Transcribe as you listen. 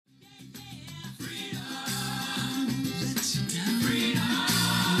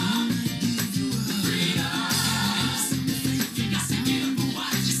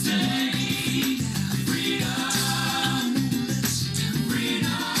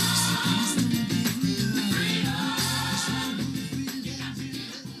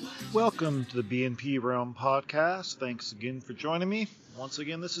Welcome to the B&P Realm podcast. Thanks again for joining me. Once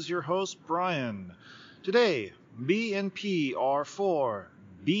again, this is your host, Brian. Today, B&P are for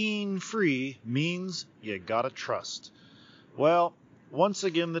being free means you gotta trust. Well, once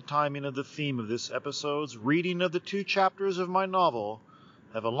again, the timing of the theme of this episode's reading of the 2 chapters of my novel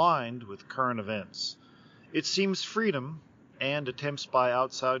have aligned with current events. It seems freedom, and attempts by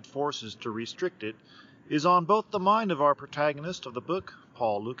outside forces to restrict it, is on both the mind of our protagonist of the book,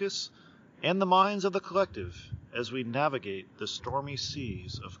 Paul Lucas, and the minds of the collective as we navigate the stormy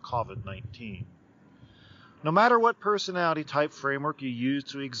seas of COVID-19. No matter what personality type framework you use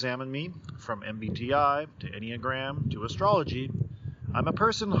to examine me, from MBTI to Enneagram to astrology, I'm a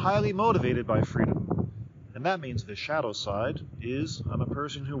person highly motivated by freedom. And that means the shadow side is I'm a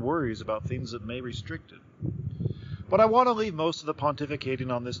person who worries about things that may restrict it. But I want to leave most of the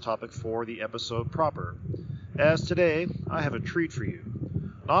pontificating on this topic for the episode proper, as today I have a treat for you.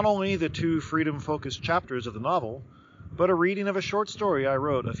 Not only the 2 freedom-focused chapters of the novel, but a reading of a short story I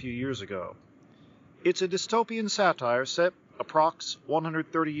wrote a few years ago. It's a dystopian satire set approx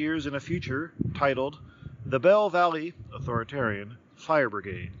 130 years in a future titled The Bell Valley Authoritarian Fire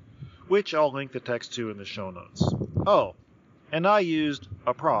Brigade, which I'll link the text to in the show notes. Oh, and I used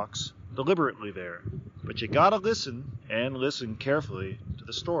approx deliberately there, but you gotta listen, and listen carefully, to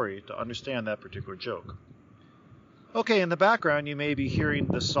the story to understand that particular joke. Okay, in the background you may be hearing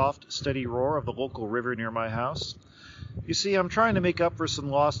the soft, steady roar of the local river near my house. You see, I'm trying to make up for some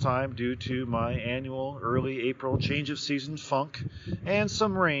lost time due to my annual early April change of season funk and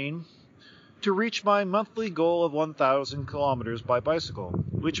some rain to reach my monthly goal of 1,000 kilometers by bicycle,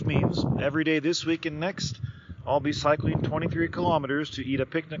 which means every day this week and next I'll be cycling 23 kilometers to eat a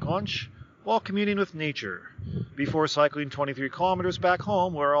picnic lunch while communing with nature, before cycling 23 kilometers back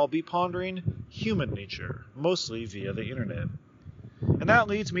home where I'll be pondering human nature, mostly via the internet. And that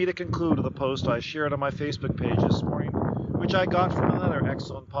leads me to conclude with a post I shared on my Facebook page this morning, which I got from another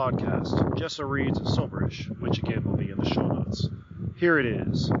excellent podcast, Jessa Reed's Soberish, which again will be in the show notes. Here it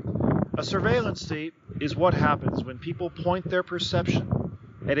is. A surveillance state is what happens when people point their perception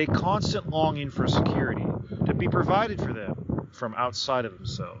at a constant longing for security to be provided for them from outside of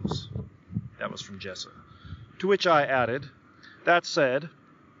themselves. That was from Jessa. To which I added, that said,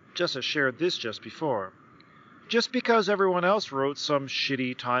 Jessa shared this just before. Just because everyone else wrote some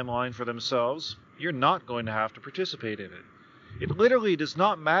shitty timeline for themselves, you're not going to have to participate in it. It literally does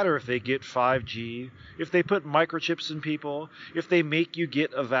not matter if they get 5G, if they put microchips in people, if they make you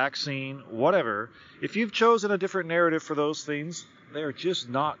get a vaccine, whatever. If you've chosen a different narrative for those things, they're just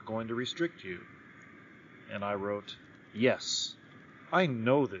not going to restrict you. And I wrote, yes, I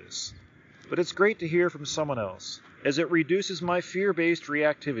know this. But it's great to hear from someone else, as it reduces my fear-based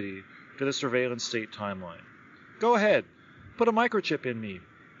reactivity to the surveillance state timeline. Go ahead, put a microchip in me.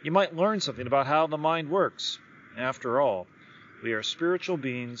 You might learn something about how the mind works. After all, we are spiritual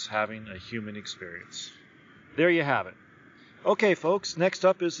beings having a human experience. There you have it. Okay, folks, next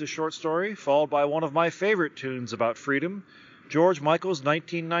up is the short story, followed by one of my favorite tunes about freedom, George Michael's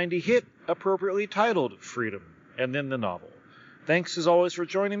 1990 hit, appropriately titled Freedom, and then the novel. Thanks as always for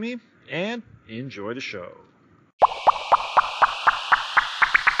joining me, and enjoy the show.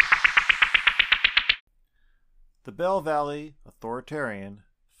 The Bell Valley Authoritarian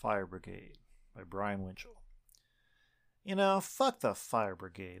Fire Brigade by Brian Winchell. You know, fuck the fire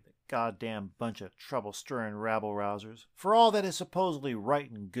brigade, the goddamn bunch of trouble-stirring rabble-rousers, for all that is supposedly right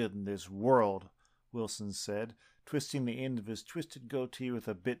and good in this world, Wilson said, twisting the end of his twisted goatee with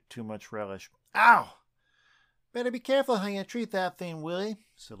a bit too much relish. Ow! Better be careful how you treat that thing, Willie,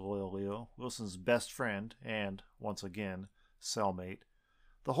 said Loyal Leo, Wilson's best friend and, once again, cellmate.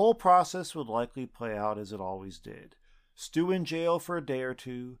 The whole process would likely play out as it always did. Stew in jail for a day or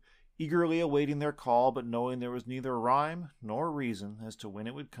two, eagerly awaiting their call but knowing there was neither rhyme nor reason as to when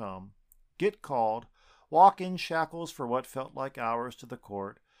it would come. Get called, walk in shackles for what felt like hours to the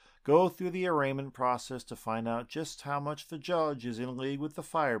court, go through the arraignment process to find out just how much the judge is in league with the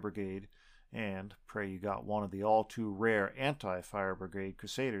fire brigade, and pray you got one of the all-too-rare anti-fire brigade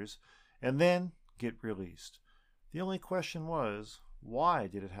crusaders, and then get released. The only question was, why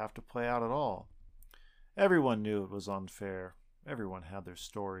did it have to play out at all? Everyone knew it was unfair. Everyone had their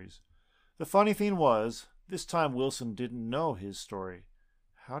stories. The funny thing was, this time Wilson didn't know his story.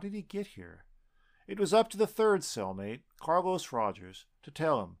 How did he get here? It was up to the third cellmate, Carlos Rogers, to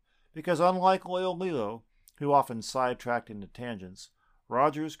tell him, because unlike Loyal Leo, who often sidetracked into tangents,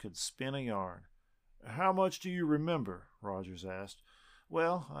 Rogers could spin a yarn. How much do you remember? Rogers asked.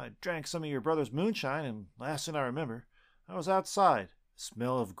 Well, I drank some of your brother's moonshine, and last thing I remember, I was outside,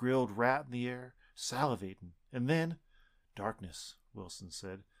 smell of grilled rat in the air, salivating, and then... Darkness, Wilson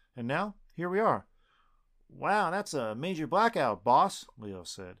said. And now, here we are. Wow, that's a major blackout, boss, Leo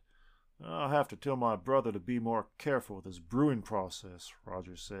said. I'll have to tell my brother to be more careful with his brewing process,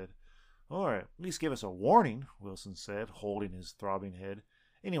 Roger said. All right, at least give us a warning, Wilson said, holding his throbbing head.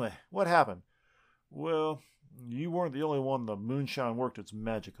 Anyway, what happened? Well, you weren't the only one the moonshine worked its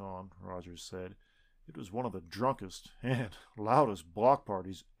magic on, Rogers said. It was one of the drunkest and loudest block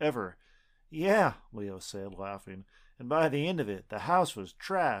parties ever. Yeah, Leo said, laughing, and by the end of it, the house was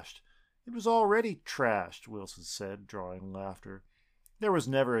trashed. It was already trashed, Wilson said, drawing laughter. There was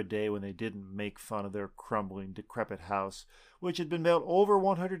never a day when they didn't make fun of their crumbling, decrepit house, which had been built over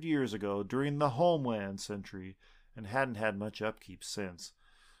 100 years ago during the Homeland century, and hadn't had much upkeep since.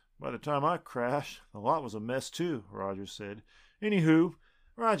 By the time I crashed, the lot was a mess too, Rogers said. Anywho,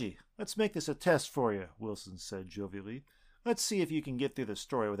 Raji, let's make this a test for you, Wilson said jovially. Let's see if you can get through the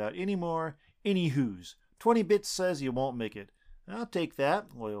story without any more any-whos. 20 bits says you won't make it. I'll take that,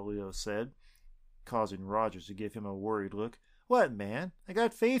 Loyal Leo said, causing Rogers to give him a worried look. What, man? I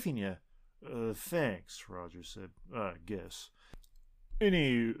got faith in you. Thanks, Rogers said. I guess.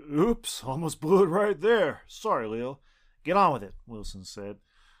 Oops, almost blew it right there. Sorry, Leo. Get on with it, Wilson said.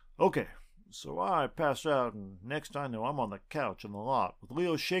 Okay, so I pass out, and next I know I'm on the couch in the lot, with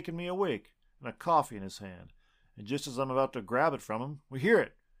Leo shaking me awake, and a coffee in his hand. And just as I'm about to grab it from him, we hear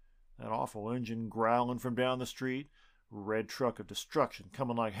it. That awful engine growling from down the street, red truck of destruction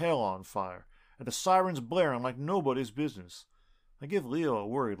coming like hell on fire, and the sirens blaring like nobody's business. I give Leo a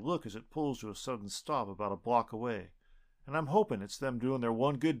worried look as it pulls to a sudden stop about a block away, and I'm hoping it's them doing their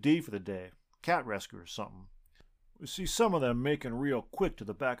one good deed for the day, cat rescue or something. We see some of them making real quick to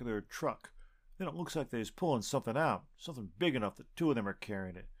the back of their truck. Then it looks like they's pulling something out, something big enough that two of them are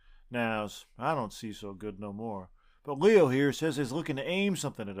carrying it. Now, I don't see so good no more, but Leo here says he's looking to aim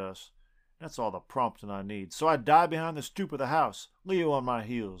something at us. That's all the prompting I need, so I dive behind the stoop of the house, Leo on my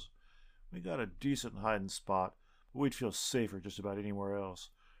heels. We got a decent hiding spot, but we'd feel safer just about anywhere else.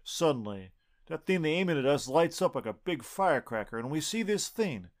 Suddenly, that thing they aiming at us lights up like a big firecracker, and we see this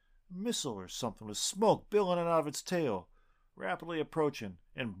thing, a missile or something with smoke billowing out of its tail, rapidly approaching,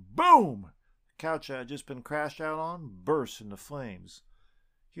 and boom! The couch I had just been crashed out on burst into flames.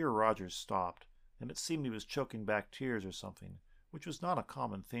 Here Rogers stopped, and it seemed he was choking back tears or something, which was not a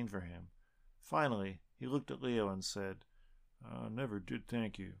common thing for him. Finally, he looked at Leo and said, I never did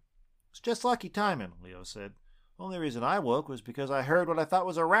thank you. It's just lucky timing, Leo said. The only reason I woke was because I heard what I thought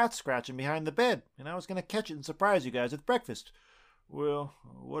was a rat scratching behind the bed, and I was going to catch it and surprise you guys with breakfast. Well,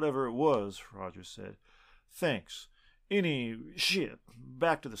 whatever it was, Rogers said. Thanks.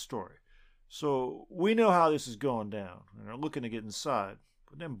 Back to the story. So, we know how this is going down, and are looking to get inside,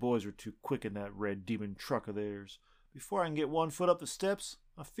 but them boys are too quick in that red demon truck of theirs. Before I can get one foot up the steps,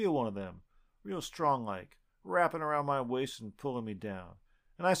 I feel one of them, real strong-like, wrapping around my waist and pulling me down.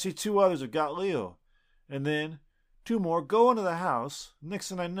 And I see two others have got Leo. And then, two more go into the house. Next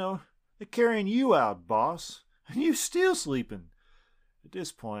thing I know, they're carrying you out, boss. And you still sleeping. At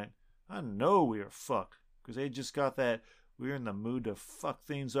this point, I know we are fucked, because they just got that we're in the mood to fuck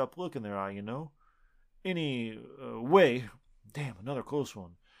things up look in their eye, you know. Way, damn, another close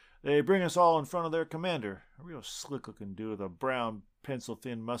one. They bring us all in front of their commander, a real slick-looking dude with a brown,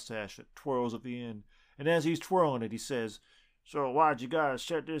 pencil-thin mustache that twirls at the end. And as he's twirling it, he says, So why'd you guys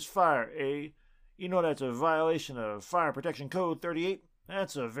set this fire, eh? You know that's a violation of Fire Protection Code 38?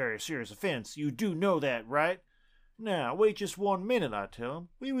 That's a very serious offense. You do know that, right? Now, wait just 1 minute, I tell him.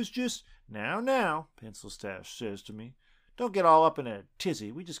 We was just... Now, Pencil Stash says to me. Don't get all up in a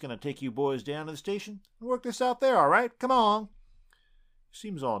tizzy. We just gonna take you boys down to the station and work this out there, all right? Come on.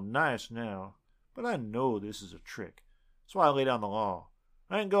 Seems all nice now, but I know this is a trick. That's why I lay down the law.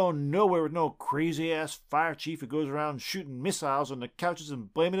 I ain't going nowhere with no crazy-ass fire chief who goes around shooting missiles on the couches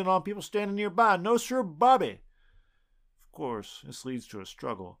and blaming it on people standing nearby. No, sir, Bobby. Of course, this leads to a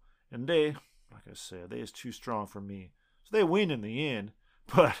struggle, and they, like I said, they is too strong for me. So they win in the end,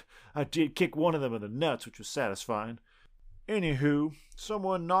 but I did kick one of them in the nuts, which was satisfying. Anywho,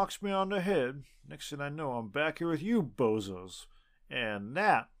 someone knocks me on the head. Next thing I know, I'm back here with you bozos. And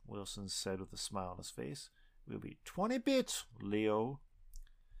that, Wilson said with a smile on his face, will be 20 bits, Leo.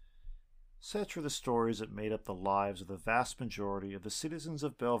 Such were the stories that made up the lives of the vast majority of the citizens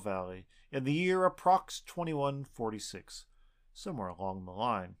of Bell Valley in the year approx 2146. Somewhere along the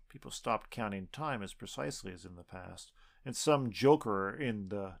line, people stopped counting time as precisely as in the past, and some joker in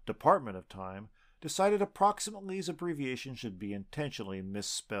the Department of Time decided approximately's abbreviation should be intentionally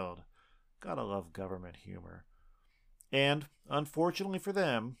misspelled. Gotta love government humor. And, unfortunately for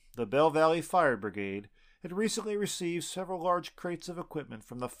them, the Bell Valley Fire Brigade had recently received several large crates of equipment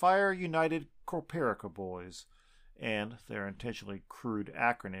from the Fire United Corporica boys, and their intentionally crude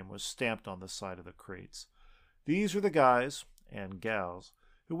acronym was stamped on the side of the crates. These were the guys, and gals,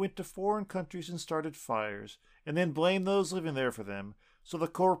 who went to foreign countries and started fires, and then blamed those living there for them, so the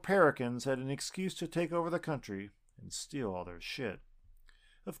Corporicans had an excuse to take over the country and steal all their shit.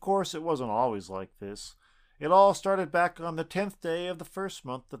 Of course, it wasn't always like this. It all started back on the 10th day of the first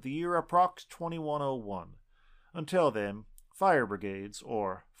month of the year approx 2101. Until then, fire brigades,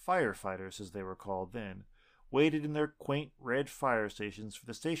 or firefighters as they were called then, waited in their quaint red fire stations for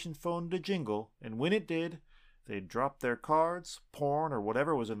the station phone to jingle, and when it did, they'd drop their cards, porn, or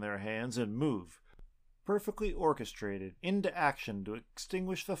whatever was in their hands and move, perfectly orchestrated, into action to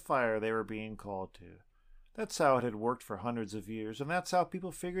extinguish the fire they were being called to. That's how it had worked for hundreds of years, and that's how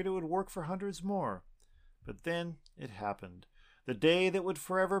people figured it would work for hundreds more. But then it happened. The day that would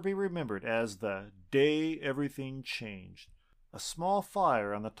forever be remembered as the day everything changed. A small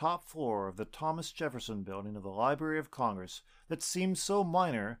fire on the top floor of the Thomas Jefferson building of the Library of Congress that seemed so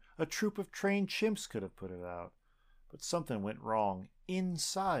minor a troop of trained chimps could have put it out. But something went wrong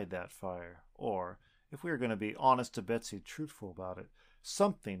inside that fire, or, if we are going to be honest to Betsy truthful about it,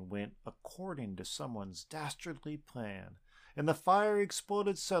 something went according to someone's dastardly plan, and the fire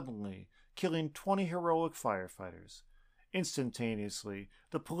exploded suddenly, killing 20 heroic firefighters. Instantaneously,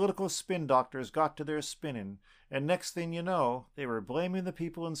 the political spin doctors got to their spinning, and next thing you know, they were blaming the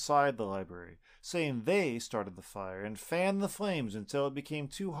people inside the library, saying they started the fire and fanned the flames until it became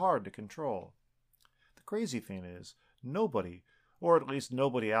too hard to control. The crazy thing is, nobody, or at least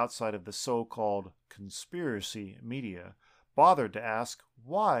nobody outside of the so-called conspiracy media, bothered to ask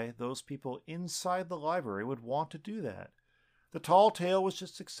why those people inside the library would want to do that. The tall tale was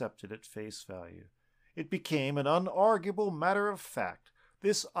just accepted at face value. It became an unarguable matter of fact,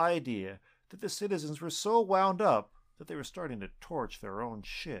 this idea that the citizens were so wound up that they were starting to torch their own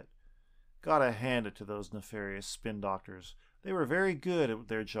shit. Gotta hand it to those nefarious spin doctors. They were very good at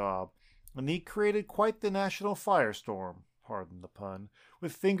their job, and they created quite the national firestorm, pardon the pun,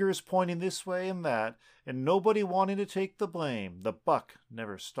 with fingers pointing this way and that, and nobody wanting to take the blame, the buck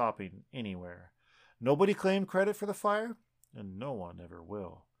never stopping anywhere. Nobody claimed credit for the fire, and no one ever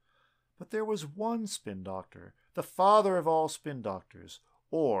will. But there was one spin doctor, the father of all spin doctors,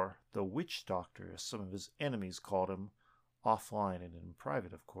 or the witch doctor, as some of his enemies called him, offline and in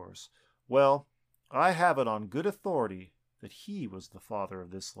private, of course. Well, I have it on good authority that he was the father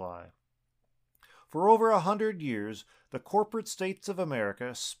of this lie. For over 100 years, the corporate states of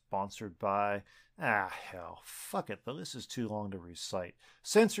America, sponsored by... fuck it, the list is too long to recite.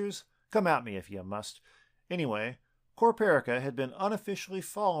 Censors, come at me if you must. Anyway, Corporica had been unofficially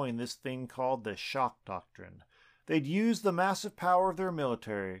following this thing called the shock doctrine. They'd used the massive power of their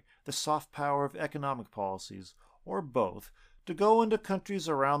military, the soft power of economic policies, or both, to go into countries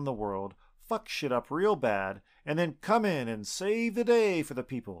around the world, fuck shit up real bad, and then come in and save the day for the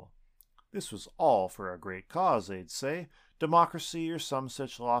people. This was all for a great cause, they'd say, democracy or some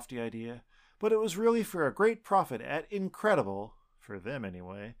such lofty idea, but it was really for a great profit at incredible, for them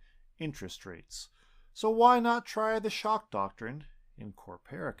anyway, interest rates. So why not try the shock doctrine in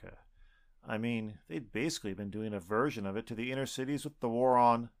Corporica? I mean, they'd basically been doing a version of it to the inner cities with the war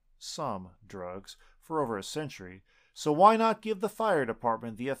on some drugs for over a century, so why not give the fire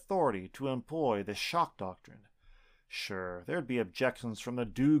department the authority to employ the shock doctrine? Sure, there'd be objections from the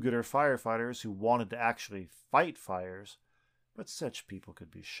do-gooder firefighters who wanted to actually fight fires, but such people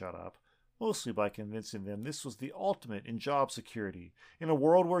could be shut up, mostly by convincing them this was the ultimate in job security, in a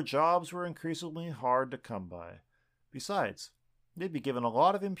world where jobs were increasingly hard to come by. Besides, they'd be given a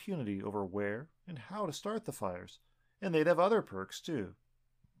lot of impunity over where and how to start the fires, and they'd have other perks too.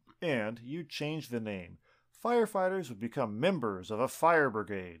 And you'd change the name. Firefighters would become members of a fire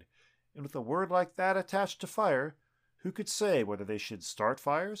brigade, and with a word like that attached to fire, who could say whether they should start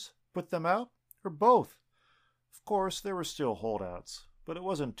fires, put them out, or both? Of course, there were still holdouts, but it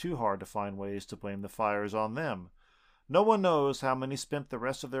wasn't too hard to find ways to blame the fires on them. No one knows how many spent the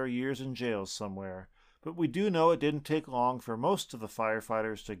rest of their years in jails somewhere, but we do know it didn't take long for most of the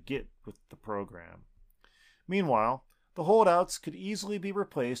firefighters to get with the program. Meanwhile, the holdouts could easily be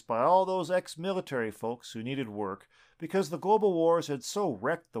replaced by all those ex-military folks who needed work because the global wars had so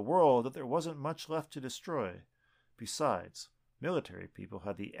wrecked the world that there wasn't much left to destroy. Besides, military people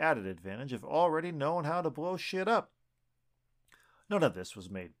had the added advantage of already knowing how to blow shit up. None of this was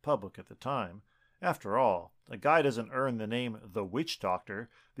made public at the time. After all, a guy doesn't earn the name the Witch Doctor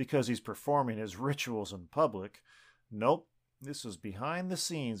because he's performing his rituals in public. Nope, this was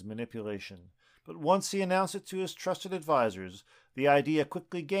behind-the-scenes manipulation. But once he announced it to his trusted advisors, the idea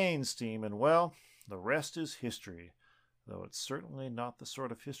quickly gained steam, and well, the rest is history, though it's certainly not the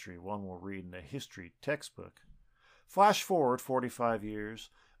sort of history one will read in a history textbook. Flash forward 45 years.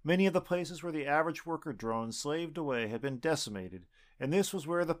 Many of the places where the average worker drone slaved away had been decimated, and this was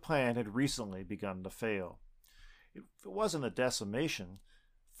where the plan had recently begun to fail. If it wasn't a decimation,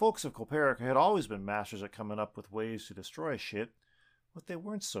 folks of Colperica had always been masters at coming up with ways to destroy shit. What they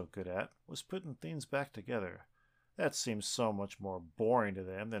weren't so good at was putting things back together. That seemed so much more boring to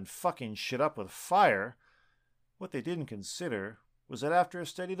them than fucking shit up with fire. What they didn't consider was that after a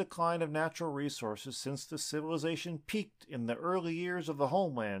steady decline of natural resources since the civilization peaked in the early years of the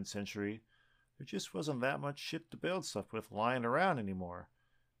Homeland century, there just wasn't that much shit to build stuff with lying around anymore,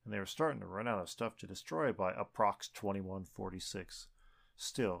 and they were starting to run out of stuff to destroy by approx 2146.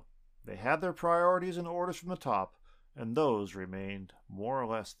 Still, they had their priorities and orders from the top, and those remained more or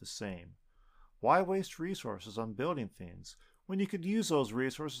less the same. Why waste resources on building things when you could use those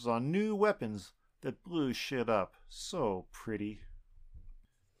resources on new weapons that blew shit up so pretty?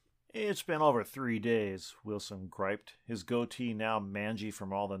 It's been over 3 days, Wilson griped, his goatee now mangy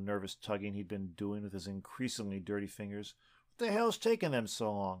from all the nervous tugging he'd been doing with his increasingly dirty fingers. What the hell's taking them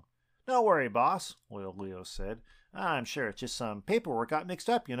so long? Don't worry, boss, Leo said. I'm sure it's just some paperwork got mixed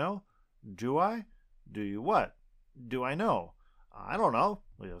up, you know. Do I? Do you what? Do I know? I don't know,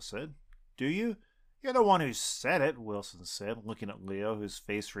 Leo said. Do you? You're the one who said it, Wilson said, looking at Leo, whose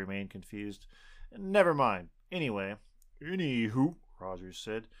face remained confused. Never mind. Anyway. Anywho, Rogers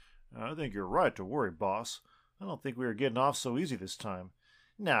said. I think you're right to worry, boss. I don't think we were getting off so easy this time.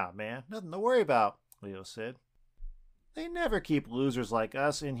 Nah, man, nothing to worry about, Leo said. They never keep losers like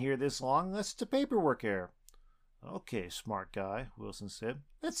us in here this long unless it's a paperwork error. Okay, smart guy, Wilson said.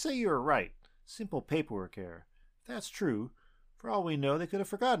 Let's say you were right. Simple paperwork error. If that's true, for all we know, they could have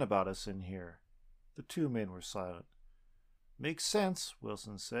forgotten about us in here. The two men were silent. Makes sense,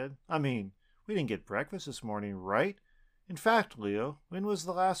 Wilson said. I mean, we didn't get breakfast this morning, right? In fact, Leo, when was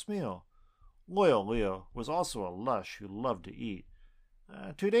the last meal? Loyal Leo was also a lush who loved to eat.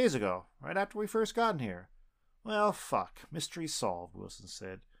 2 days ago, right after we first got in here. Well, fuck. Mystery solved, Wilson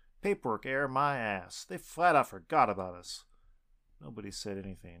said. Paperwork error my ass. They flat out forgot about us. Nobody said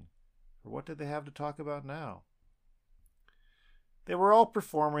anything. For what did they have to talk about now? They were all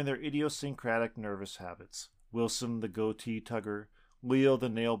performing their idiosyncratic nervous habits. Wilson, the goatee tugger, Leo, the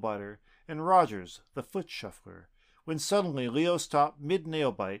nail-biter, and Rogers, the foot shuffler, when suddenly Leo stopped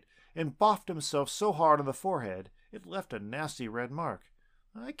mid-nail bite and boffed himself so hard on the forehead it left a nasty red mark.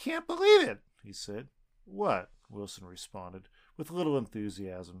 I can't believe it, he said. What? Wilson responded, with little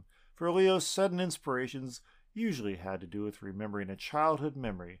enthusiasm, for Leo's sudden inspirations usually had to do with remembering a childhood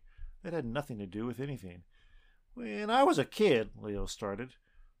memory that had nothing to do with anything. When I was a kid, Leo started,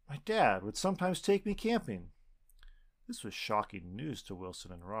 my dad would sometimes take me camping. This was shocking news to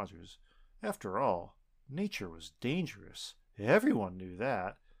Wilson and Rogers. After all, nature was dangerous. Everyone knew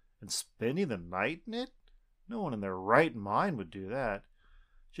that. And spending the night in it? No one in their right mind would do that.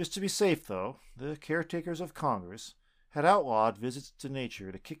 Just to be safe, though, the caretakers of Congress had outlawed visits to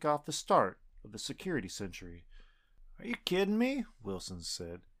nature to kick off the start of the security century. Are you kidding me? Wilson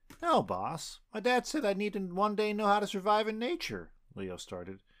said. No, boss. My dad said I need to one day know how to survive in nature, Leo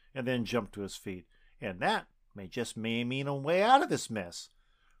started, and then jumped to his feet. And that may mean a way out of this mess.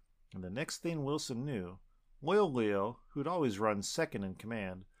 And the next thing Wilson knew, loyal Leo, who'd always run second in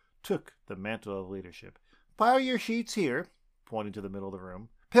command, took the mantle of leadership. Pile your sheets here, pointing to the middle of the room.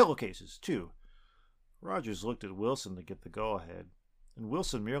 Pillowcases, too. Rogers looked at Wilson to get the go-ahead, and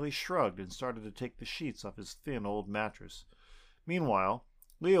Wilson merely shrugged and started to take the sheets off his thin old mattress. Meanwhile,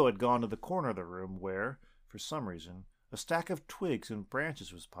 Leo had gone to the corner of the room where, for some reason, a stack of twigs and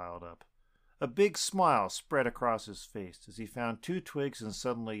branches was piled up. A big smile spread across his face as he found 2 twigs and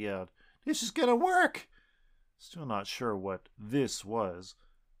suddenly yelled, This is gonna work! Still not sure what this was,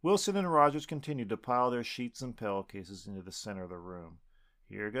 Wilson and Rogers continued to pile their sheets and pillowcases into the center of the room.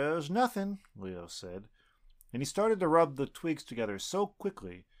 Here goes nothing, Leo said, and he started to rub the twigs together so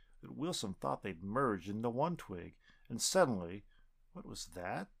quickly that Wilson thought they'd merged into one twig, and suddenly, what was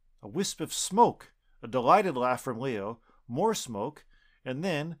that? A wisp of smoke, a delighted laugh from Leo, more smoke, and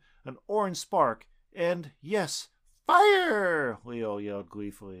then an orange spark, and, yes, fire! Leo yelled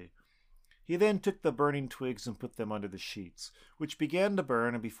gleefully. He then took the burning twigs and put them under the sheets, which began to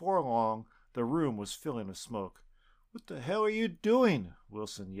burn, and before long the room was filling with smoke. What the hell are you doing?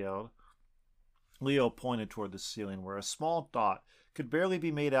 Wilson yelled. Leo pointed toward the ceiling, where a small dot could barely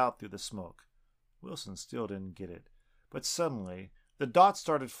be made out through the smoke. Wilson still didn't get it, but suddenly the dot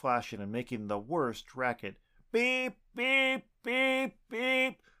started flashing and making the worst racket. Beep, beep, beep,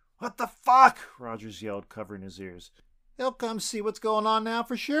 beep. What the fuck? Rogers yelled, covering his ears. They'll come see what's going on now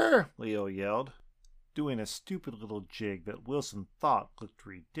for sure, Leo yelled, doing a stupid little jig that Wilson thought looked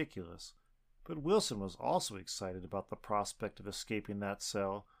ridiculous. But Wilson was also excited about the prospect of escaping that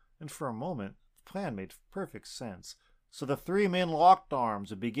cell, and for a moment the plan made perfect sense. So the three men locked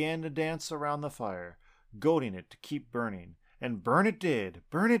arms and began to dance around the fire, goading it to keep burning. And burn it did!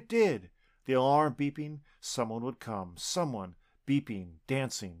 Burn it did! The alarm beeping, someone would come, someone, beeping,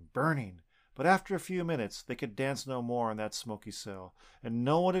 dancing, burning. But after a few minutes they could dance no more in that smoky cell, and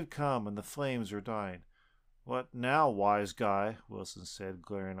no one had come, and the flames were dying. "What now, wise guy?" Wilson said,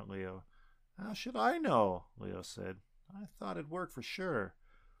 glaring at Leo. "How should I know?" Leo said. "I thought it'd work for sure."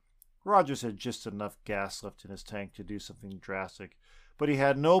 Rogers had just enough gas left in his tank to do something drastic, but he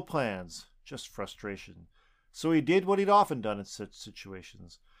had no plans, just frustration. So he did what he'd often done in such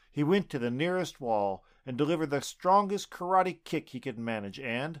situations. He went to the nearest wall and delivered the strongest karate kick he could manage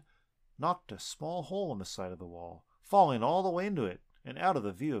and knocked a small hole in the side of the wall, falling all the way into it and out of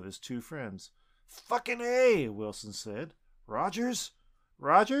the view of his two friends. "Fucking A!" Wilson said. "Rogers?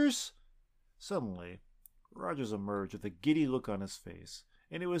 Rogers?" Suddenly, Rogers emerged with a giddy look on his face,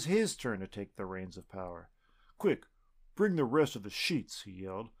 and it was his turn to take the reins of power. "Quick, bring the rest of the sheets," he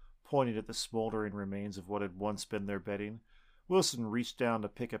yelled, pointing at the smoldering remains of what had once been their bedding. Wilson reached down to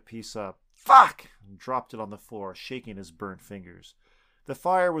pick a piece up. "Fuck!" and dropped it on the floor, shaking his burnt fingers. The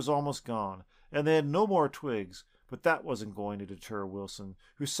fire was almost gone, and they had no more twigs, but that wasn't going to deter Wilson,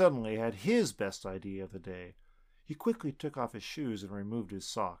 who suddenly had his best idea of the day. He quickly took off his shoes and removed his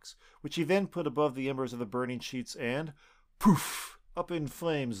socks, which he then put above the embers of the burning sheets, and poof! Up in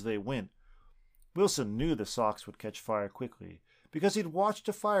flames they went. Wilson knew the socks would catch fire quickly, because he'd watched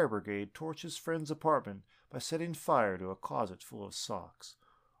a fire brigade torch his friend's apartment by setting fire to a closet full of socks.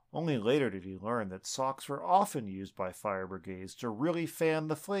 Only later did he learn that socks were often used by fire brigades to really fan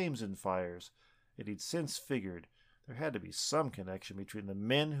the flames in fires, and he'd since figured there had to be some connection between the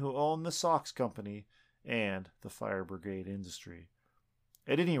men who owned the socks company and the fire brigade industry.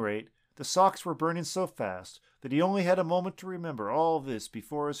 At any rate, the socks were burning so fast that he only had a moment to remember all this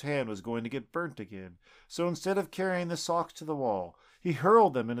before his hand was going to get burnt again. So instead of carrying the socks to the wall, he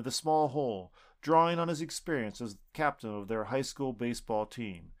hurled them into the small hole, drawing on his experience as captain of their high school baseball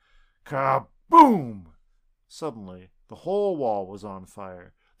team. Kaboom! Suddenly, the whole wall was on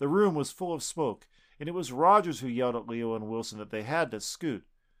fire. The room was full of smoke, and it was Rogers who yelled at Leo and Wilson that they had to scoot.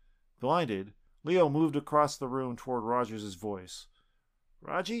 Blinded, Leo moved across the room toward Rogers' voice.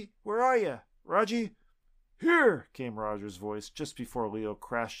 "Raji, where are you? Raji?" "Here!" came Rogers' voice just before Leo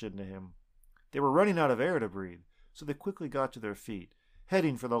crashed into him. They were running out of air to breathe, so they quickly got to their feet,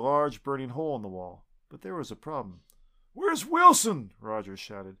 heading for the large burning hole in the wall. But there was a problem. "Where's Wilson?" Rogers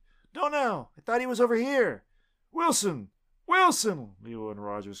shouted. "Don't know. I thought he was over here." "Wilson! Wilson!" Leo and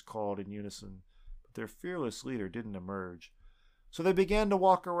Rogers called in unison, but their fearless leader didn't emerge. So they began to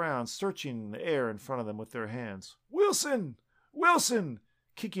walk around, searching the air in front of them with their hands. "Wilson! Wilson!"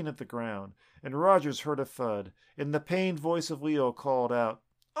 kicking at the ground, and Rogers heard a thud, and the pained voice of Leo called out,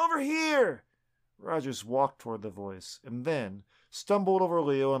 "Over here!" Rogers walked toward the voice, and then stumbled over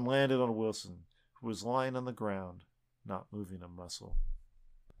Leo and landed on Wilson, who was lying on the ground, not moving a muscle.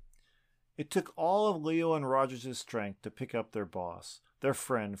 It took all of Leo and Rogers' strength to pick up their boss, their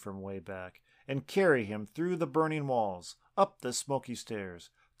friend from way back, and carry him through the burning walls, up the smoky stairs,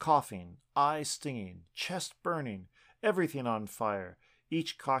 coughing, eyes stinging, chest burning, everything on fire,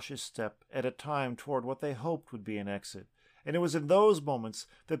 each cautious step at a time toward what they hoped would be an exit. And it was in those moments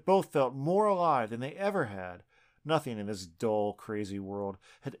that both felt more alive than they ever had. Nothing in this dull, crazy world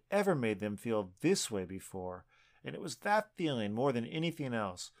had ever made them feel this way before, and it was that feeling more than anything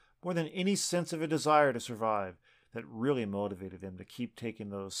else, more than any sense of a desire to survive, that really motivated them to keep taking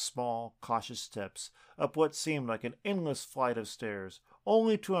those small, cautious steps up what seemed like an endless flight of stairs,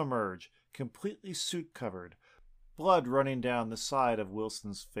 only to emerge, completely suit-covered, blood running down the side of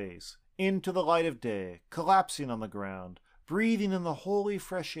Wilson's face, into the light of day, collapsing on the ground, breathing in the holy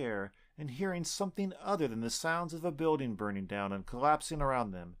fresh air, and hearing something other than the sounds of a building burning down and collapsing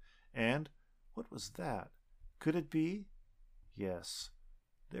around them. And what was that? Could it be? Yes,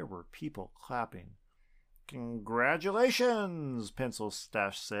 there were people clapping. "Congratulations," Pencil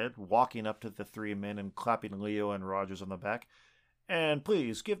Stash said, walking up to the three men and clapping Leo and Rogers on the back. "And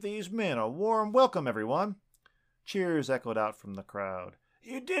please give these men a warm welcome, everyone." Cheers echoed out from the crowd.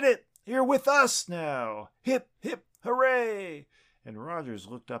 "You did it! You're with us now! Hip, hip, hooray!" And Rogers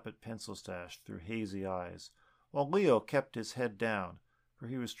looked up at Pencil Stash through hazy eyes, while Leo kept his head down, for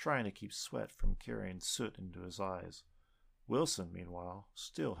he was trying to keep sweat from carrying soot into his eyes. Wilson, meanwhile,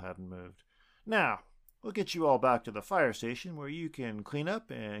 still hadn't moved. "Now, we'll get you all back to the fire station where you can clean up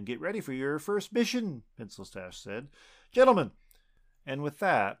and get ready for your first mission," Pencil Stash said. "Gentlemen." And with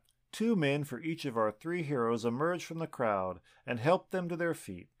that, 2 men for each of our 3 heroes emerged from the crowd and helped them to their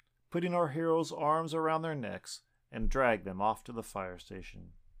feet. putting our heroes' arms around their necks, and dragged them off to the fire station.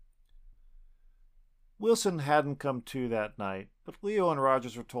 Wilson hadn't come to that night, but Leo and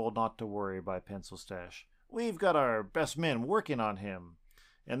Rogers were told not to worry by Pencil Stash. "We've got our best men working on him,"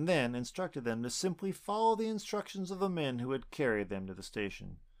 and then instructed them to simply follow the instructions of the men who had carried them to the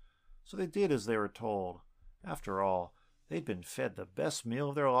station. So they did as they were told. After all, they'd been fed the best meal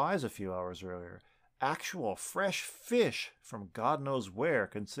of their lives a few hours earlier. Actual fresh fish from God knows where,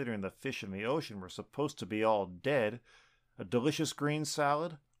 considering the fish in the ocean were supposed to be all dead. A delicious green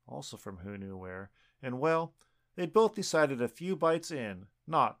salad, also from who knew where. And well, they'd both decided a few bites in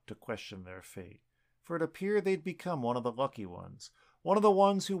not to question their fate, for it appeared they'd become one of the lucky ones, one of the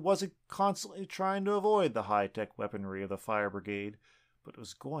ones who wasn't constantly trying to avoid the high-tech weaponry of the fire brigade, but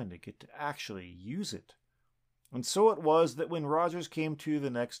was going to get to actually use it. And so it was that when Rogers came to the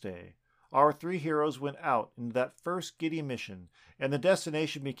next day, our three heroes went out into that first giddy mission, and the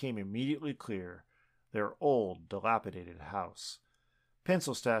destination became immediately clear: their old, dilapidated house.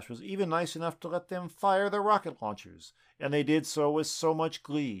 Pencil Stash was even nice enough to let them fire their rocket launchers, and they did so with so much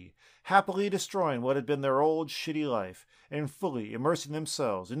glee, happily destroying what had been their old shitty life, and fully immersing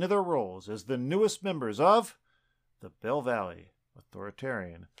themselves into their roles as the newest members of the Bell Valley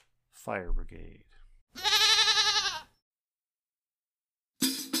Authoritarian Fire Brigade.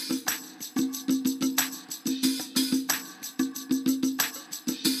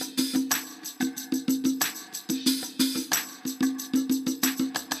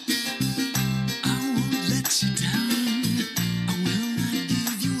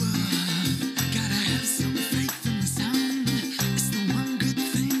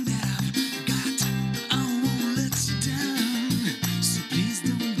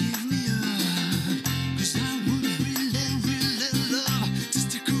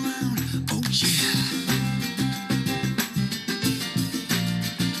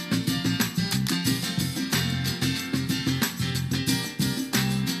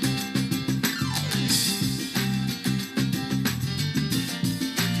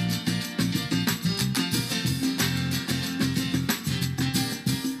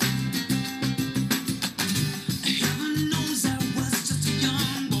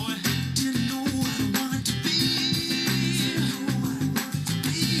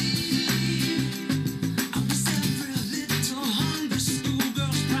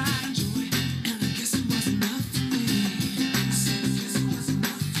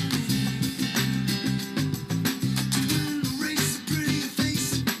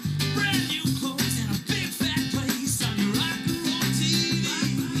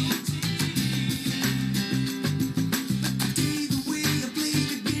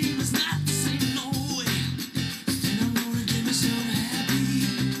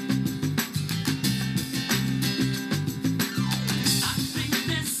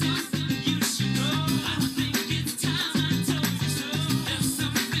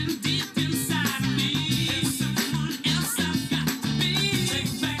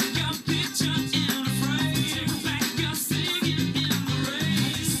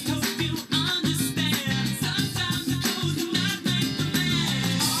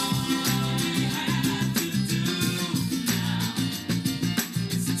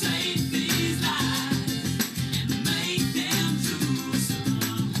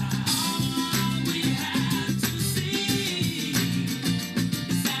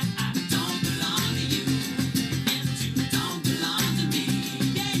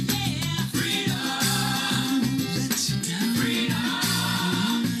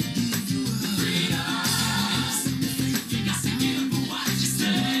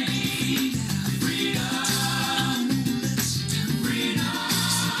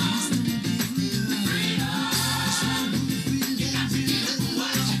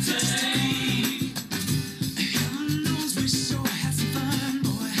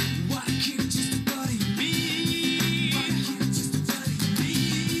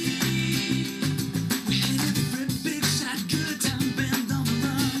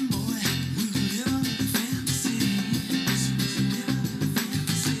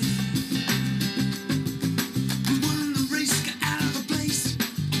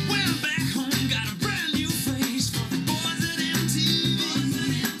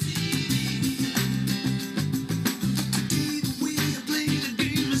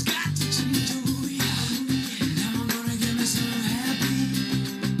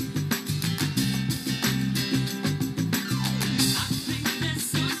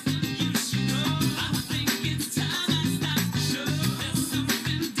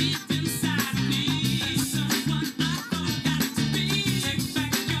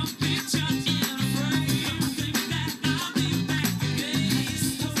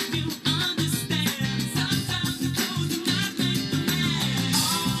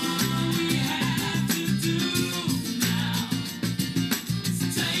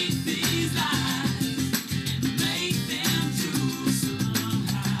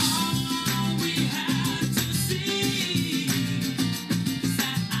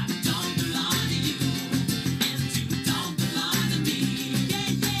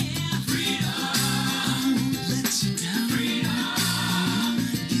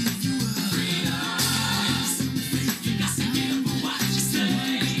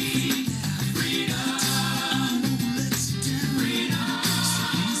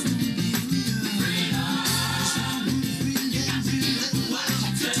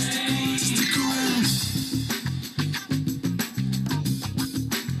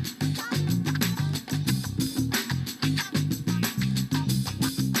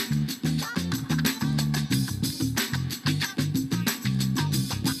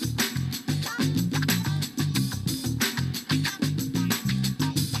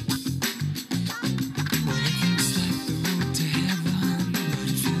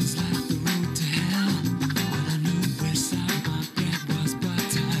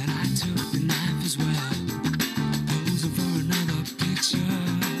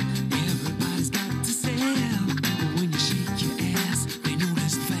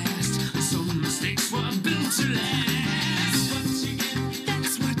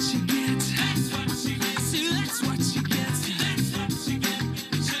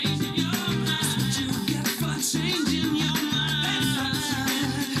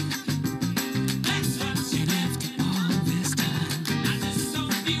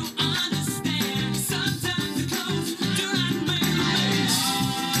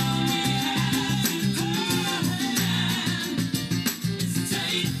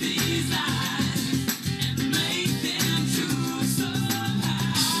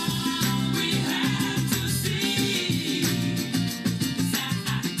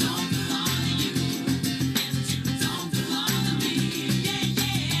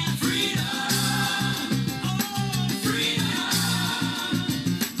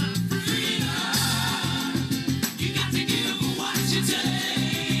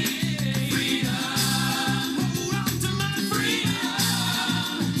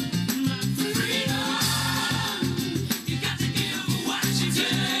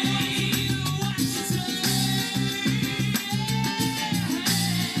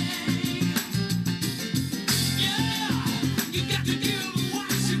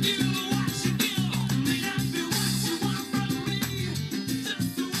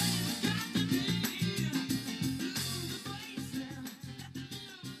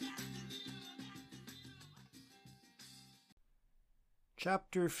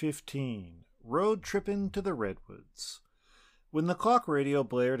 Chapter 15 Road Trippin' to the Redwoods. When the clock radio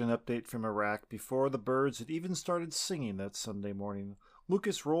blared an update from Iraq before the birds had even started singing that Sunday morning,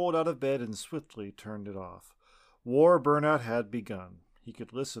 Lucas rolled out of bed and swiftly turned it off. War burnout had begun. He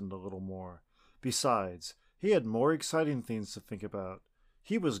could listen a little more. Besides, he had more exciting things to think about.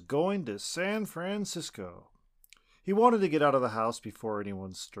 He was going to San Francisco. He wanted to get out of the house before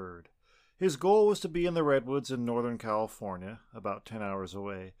anyone stirred. His goal was to be in the redwoods in Northern California, about 10 hours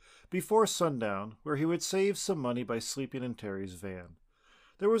away, before sundown, where he would save some money by sleeping in Terry's van.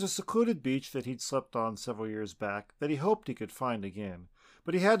 There was a secluded beach that he'd slept on several years back that he hoped he could find again,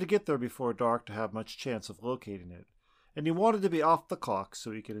 but he had to get there before dark to have much chance of locating it, and he wanted to be off the clock so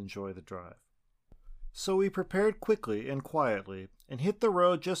he could enjoy the drive. So he prepared quickly and quietly and hit the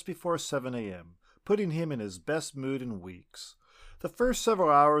road just before 7 a.m., putting him in his best mood in weeks. The first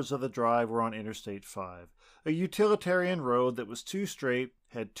several hours of the drive were on Interstate 5, a utilitarian road that was too straight,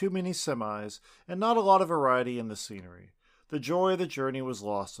 had too many semis, and not a lot of variety in the scenery. The joy of the journey was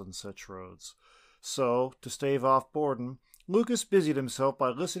lost on such roads. So, to stave off boredom, Lucas busied himself by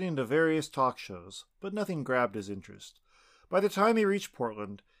listening to various talk shows, but nothing grabbed his interest. By the time he reached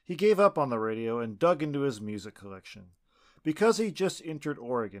Portland, he gave up on the radio and dug into his music collection. Because he just entered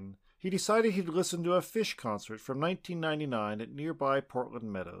Oregon, he decided he'd listen to a Phish concert from 1999 at nearby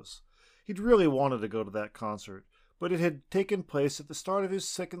Portland Meadows. He'd really wanted to go to that concert, but it had taken place at the start of his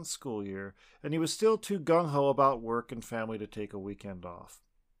second school year, and he was still too gung-ho about work and family to take a weekend off.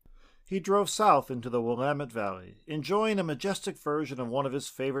 He drove south into the Willamette Valley, enjoying a majestic version of one of his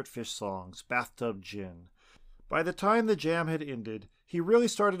favorite Phish songs, Bathtub Gin. By the time the jam had ended, he really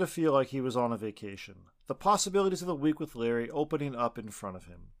started to feel like he was on a vacation, the possibilities of the week with Larry opening up in front of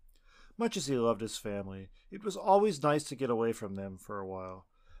him. Much as he loved his family, it was always nice to get away from them for a while.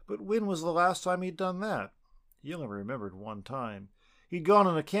 But when was the last time he'd done that? He only remembered one time. He'd gone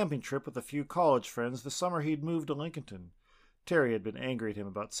on a camping trip with a few college friends the summer he'd moved to Lincolnton. Terry had been angry at him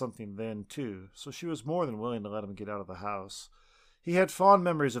about something then, too, so she was more than willing to let him get out of the house. He had fond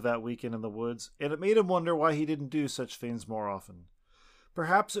memories of that weekend in the woods, and it made him wonder why he didn't do such things more often.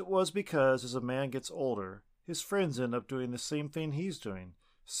 Perhaps it was because, as a man gets older, his friends end up doing the same thing he's doing,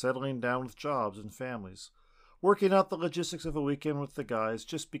 settling down with jobs and families. Working out the logistics of a weekend with the guys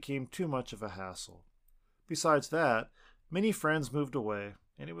just became too much of a hassle. Besides that, many friends moved away,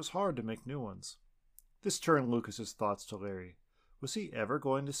 and it was hard to make new ones. This turned Lucas's thoughts to Larry. Was he ever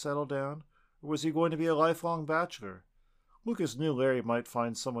going to settle down, or was he going to be a lifelong bachelor? Lucas knew Larry might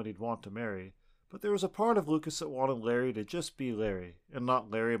find someone he'd want to marry, but there was a part of Lucas that wanted Larry to just be Larry, and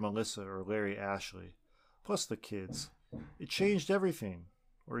not Larry Melissa or Larry Ashley. Plus the kids. It changed everything.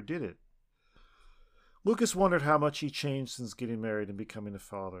 Or did it? Lucas wondered how much he changed since getting married and becoming a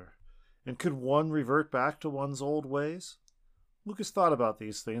father. And could one revert back to one's old ways? Lucas thought about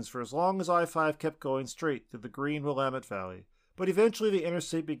these things for as long as I-5 kept going straight through the green Willamette Valley, but eventually the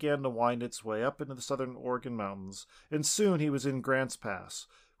interstate began to wind its way up into the southern Oregon mountains, and soon he was in Grants Pass,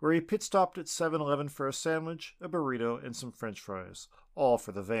 where he pit-stopped at 7-Eleven for a sandwich, a burrito, and some French fries. All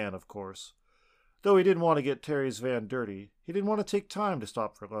for the van, of course. Though he didn't want to get Terry's van dirty, he didn't want to take time to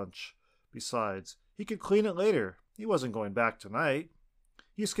stop for lunch. Besides, he could clean it later. He wasn't going back tonight.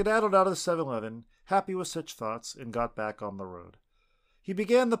 He skedaddled out of the 7-Eleven, happy with such thoughts, and got back on the road. He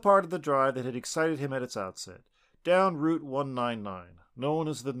began the part of the drive that had excited him at its outset, down Route 199, known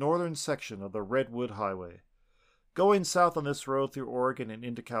as the northern section of the Redwood Highway. Going south on this road through Oregon and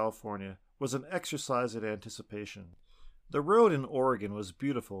into California was an exercise in anticipation. The road in Oregon was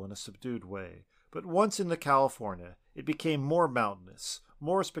beautiful in a subdued way, but once into California, it became more mountainous,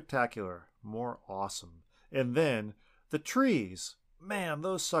 more spectacular, more awesome. And then, the trees! Man,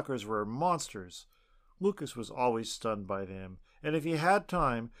 those suckers were monsters. Lucas was always stunned by them, and if he had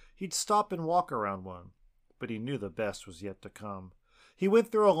time, he'd stop and walk around one. But he knew the best was yet to come. He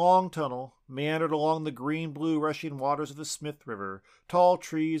went through a long tunnel, meandered along the green-blue rushing waters of the Smith River, tall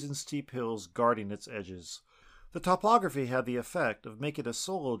trees and steep hills guarding its edges. The topography had the effect of making a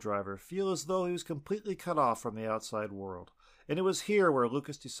solo driver feel as though he was completely cut off from the outside world, and it was here where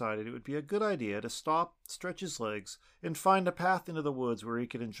Lucas decided it would be a good idea to stop, stretch his legs, and find a path into the woods where he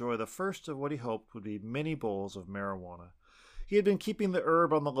could enjoy the first of what he hoped would be many bowls of marijuana. He had been keeping the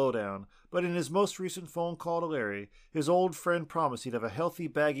herb on the lowdown, but in his most recent phone call to Larry, his old friend promised he'd have a healthy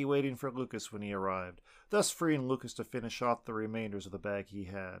baggie waiting for Lucas when he arrived, thus freeing Lucas to finish off the remainders of the bag he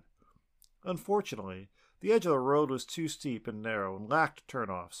had. Unfortunately, the edge of the road was too steep and narrow and lacked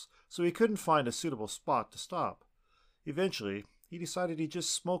turnoffs, so he couldn't find a suitable spot to stop. Eventually, he decided he'd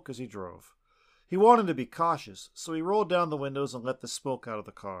just smoke as he drove. He wanted to be cautious, so he rolled down the windows and let the smoke out of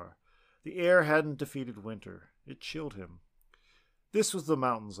the car. The air hadn't defeated winter. It chilled him. This was the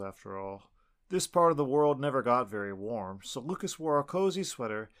mountains, after all. This part of the world never got very warm, so Lucas wore a cozy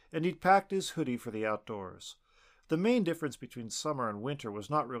sweater and he'd packed his hoodie for the outdoors. The main difference between summer and winter was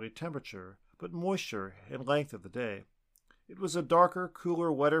not really temperature, but moisture and length of the day. It was a darker,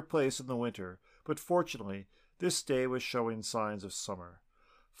 cooler, wetter place in the winter, but fortunately, this day was showing signs of summer.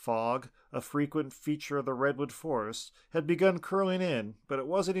 Fog, a frequent feature of the redwood forests, had begun curling in, but it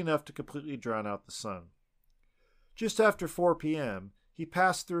wasn't enough to completely drown out the sun. Just after 4 p.m., he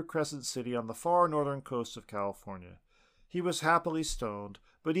passed through Crescent City on the far northern coast of California. He was happily stoned,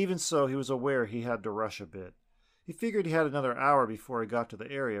 but even so he was aware he had to rush a bit. He figured he had another hour before he got to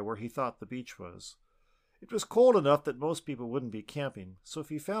the area where he thought the beach was. It was cold enough that most people wouldn't be camping, so if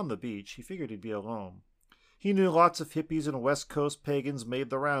he found the beach, he figured he'd be alone. He knew lots of hippies and West Coast pagans made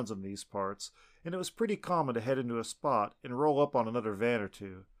the rounds in these parts, and it was pretty common to head into a spot and roll up on another van or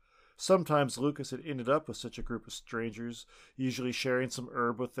two. Sometimes Lucas had ended up with such a group of strangers, usually sharing some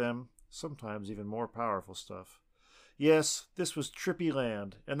herb with them, sometimes even more powerful stuff. Yes, this was trippy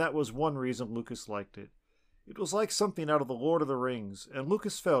land, and that was one reason Lucas liked it. It was like something out of the Lord of the Rings, and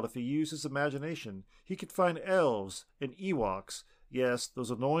Lucas felt if he used his imagination, he could find elves and Ewoks. Yes, those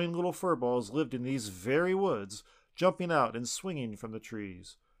annoying little furballs lived in these very woods, jumping out and swinging from the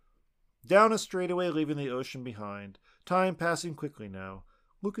trees. Down a straightaway leaving the ocean behind, time passing quickly now,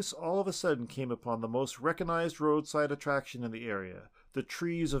 Lucas all of a sudden came upon the most recognized roadside attraction in the area, the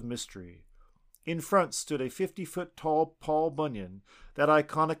Trees of Mystery. In front stood a 50-foot-tall Paul Bunyan, that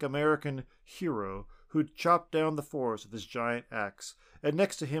iconic American hero who'd chopped down the forest with his giant axe, and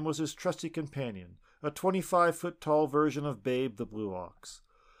next to him was his trusty companion, a 25-foot-tall version of Babe the Blue Ox.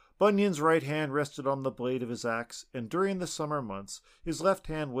 Bunyan's right hand rested on the blade of his axe, and during the summer months his left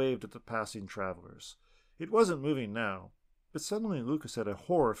hand waved at the passing travelers. It wasn't moving now, but suddenly Lucas had a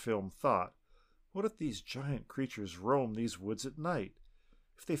horror film thought. What if these giant creatures roamed these woods at night?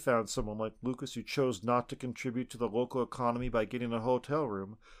 If they found someone like Lucas who chose not to contribute to the local economy by getting a hotel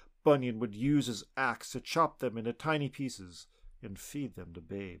room, Bunyan would use his axe to chop them into tiny pieces and feed them to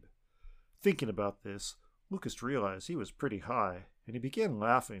Babe. Thinking about this, Lucas realized he was pretty high, and he began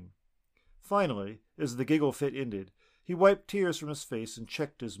laughing. Finally, as the giggle fit ended, he wiped tears from his face and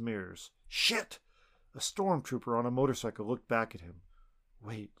checked his mirrors. Shit! A stormtrooper on a motorcycle looked back at him.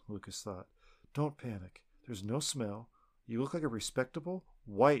 Wait, Lucas thought. Don't panic. There's no smell. You look like a respectable,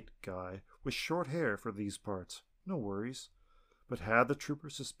 white guy with short hair for these parts. No worries. But had the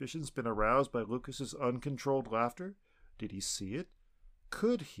trooper's suspicions been aroused by Lucas's uncontrolled laughter? Did he see it?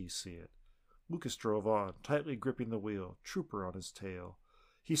 Could he see it? Lucas drove on, tightly gripping the wheel, trooper on his tail.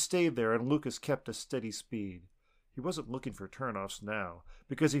 He stayed there, and Lucas kept a steady speed. He wasn't looking for turnoffs now,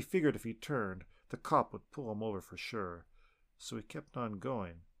 because he figured if he turned, the cop would pull him over for sure. So he kept on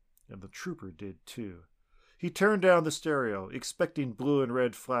going, and the trooper did too. He turned down the stereo, expecting blue and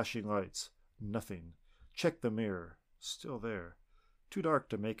red flashing lights. Nothing. Checked the mirror. Still there. Too dark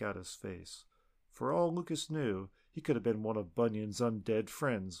to make out his face. For all Lucas knew, he could have been one of Bunyan's undead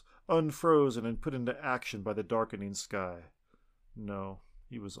friends, unfrozen and put into action by the darkening sky. No,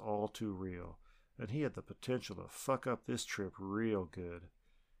 he was all too real, and he had the potential to fuck up this trip real good.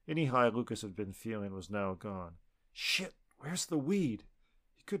 Any high Lucas had been feeling was now gone. Shit, where's the weed?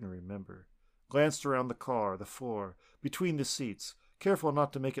 He couldn't remember. Glanced around the car, the floor, between the seats, careful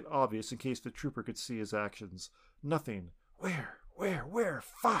not to make it obvious in case the trooper could see his actions. Nothing. Where?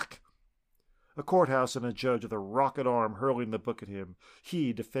 Fuck! A courthouse and a judge with a rocket arm hurling the book at him,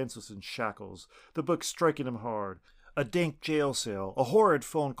 he defenseless in shackles, the book striking him hard. A dank jail cell, a horrid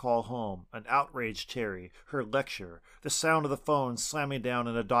phone call home, an outraged Terry, her lecture, the sound of the phone slamming down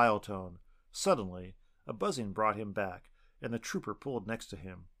in a dial tone. Suddenly, a buzzing brought him back, and the trooper pulled next to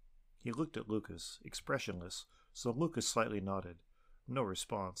him. He looked at Lucas, expressionless, so Lucas slightly nodded. No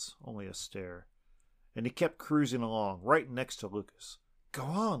response, only a stare. And he kept cruising along, right next to Lucas. Go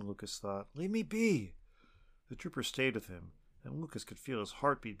on, Lucas thought. Leave me be. The trooper stayed with him, and Lucas could feel his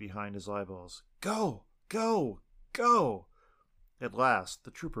heartbeat behind his eyeballs. Go! At last,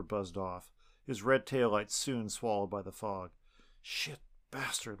 the trooper buzzed off, his red taillights soon swallowed by the fog. Shit,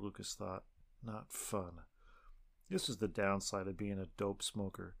 bastard, Lucas thought. Not fun. This was the downside of being a dope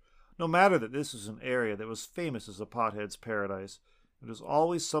smoker. No matter that this was an area that was famous as a pothead's paradise, it was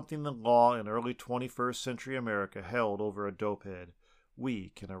always something the law in early 21st century America held over a dopehead.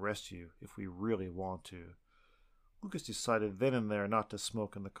 We can arrest you if we really want to. Lucas decided then and there not to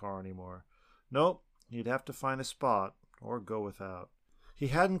smoke in the car anymore. Nope, he'd have to find a spot, or go without. He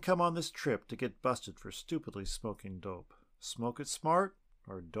hadn't come on this trip to get busted for stupidly smoking dope. Smoke it smart,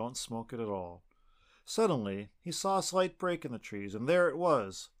 or don't smoke it at all. Suddenly, he saw a slight break in the trees, and there it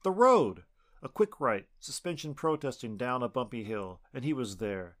was, the road! A quick right, suspension protesting down a bumpy hill, and he was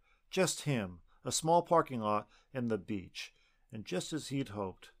there. Just him, a small parking lot, and the beach. And just as he'd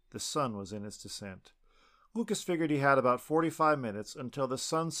hoped, the sun was in its descent. Lucas figured he had about 45 minutes until the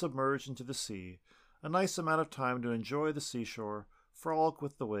sun submerged into the sea, a nice amount of time to enjoy the seashore, frolic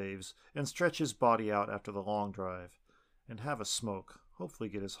with the waves, and stretch his body out after the long drive, and have a smoke, hopefully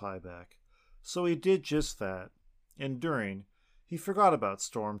get his high back. So he did just that, and during, he forgot about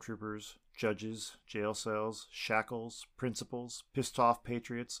stormtroopers, judges, jail cells, shackles, principals, pissed-off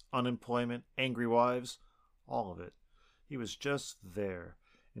patriots, unemployment, angry wives, all of it. He was just there,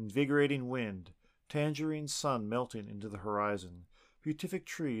 invigorating wind, tangerine sun melting into the horizon, beatific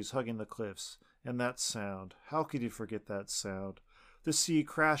trees hugging the cliffs, and that sound, how could he forget that sound? The sea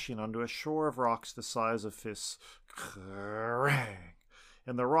crashing onto a shore of rocks the size of fists, kerrang!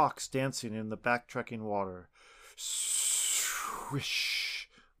 And the rocks dancing in the backtracking water, swish,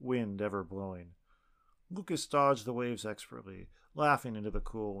 wind ever blowing. Lucas dodged the waves expertly, laughing into the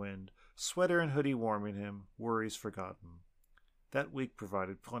cool wind, sweater and hoodie warming him, worries forgotten. That week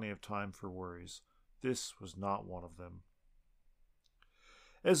provided plenty of time for worries. This was not one of them.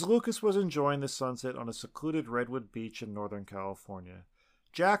 As Lucas was enjoying the sunset on a secluded redwood beach in Northern California,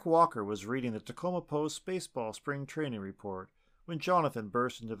 Jack Walker was reading the Tacoma Post baseball spring training report when Jonathan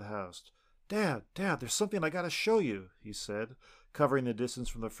burst into the house. Dad, there's something I gotta show you, he said, covering the distance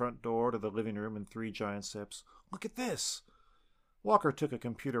from the front door to the living room in 3 giant steps. Look at this. Walker took a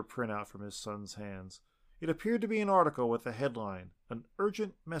computer printout from his son's hands. It appeared to be an article with the headline, An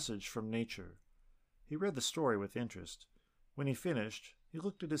Urgent Message from Nature. He read the story with interest. When he finished, he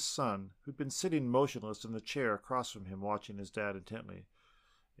looked at his son, who'd been sitting motionless in the chair across from him watching his dad intently.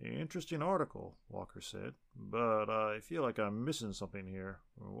 Interesting article, Walker said, but I feel like I'm missing something here.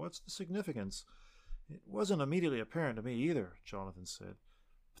 What's the significance? It wasn't immediately apparent to me either, Jonathan said.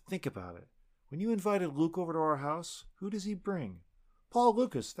 But think about it. When you invited Luke over to our house, who does he bring? Paul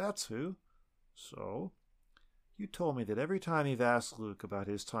Lucas, that's who. So? You told me that every time you've asked Luke about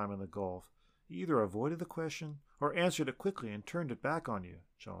his time in the Gulf, he either avoided the question or answered it quickly and turned it back on you,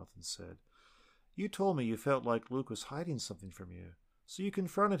 Jonathan said. You told me you felt like Luke was hiding something from you, so you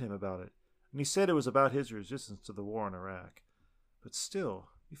confronted him about it, and he said it was about his resistance to the war in Iraq. But still,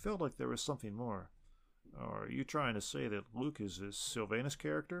 you felt like there was something more. Are you trying to say that Luke is this Sylvanus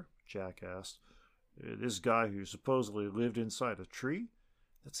character? Jack asked. This guy who supposedly lived inside a tree?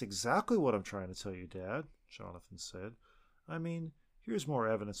 That's exactly what I'm trying to tell you, Dad, Jonathan said. I mean, here's more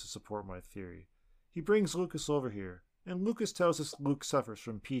evidence to support my theory. He brings Lucas over here, and Lucas tells us Luke suffers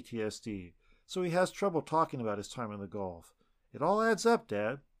from PTSD, so he has trouble talking about his time in the Gulf. It all adds up,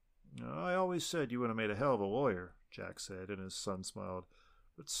 Dad. I always said you would have made a hell of a lawyer, Jack said, and his son smiled.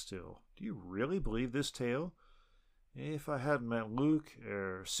 But still, do you really believe this tale? If I hadn't met Luke,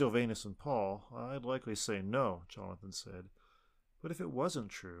 or Sylvanus and Paul, I'd likely say no, Jonathan said. But if it wasn't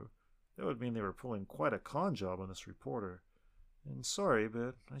true, that would mean they were pulling quite a con job on this reporter. And sorry,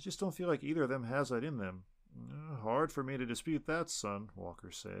 but I just don't feel like either of them has that in them. Hard for me to dispute that, son,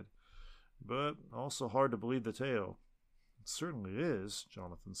 Walker said. But also hard to believe the tale. It certainly is,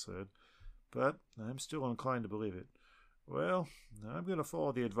 Jonathan said. But I'm still inclined to believe it. Well, I'm going to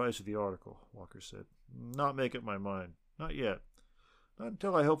follow the advice of the article, Walker said. Not make up my mind. Not yet. Not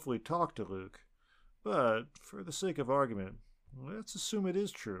until I hopefully talk to Luke. But, for the sake of argument, let's assume it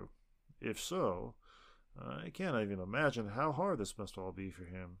is true. If so, I can't even imagine how hard this must all be for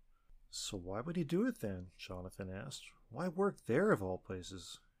him. So why would he do it then? Jonathan asked. Why work there of all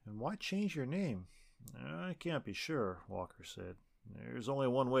places? And why change your name? I can't be sure, Walker said. There's only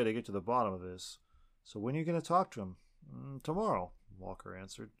one way to get to the bottom of this. So when are you going to talk to him? Tomorrow, Walker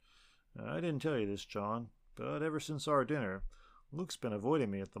answered. I didn't tell you this, John, but ever since our dinner, Luke's been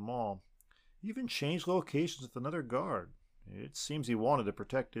avoiding me at the mall. He even changed locations with another guard. It seems he wanted to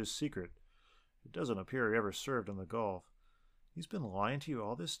protect his secret. It doesn't appear he ever served in the Gulf. He's been lying to you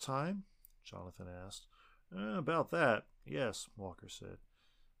all this time? Jonathan asked. About that, yes, Walker said.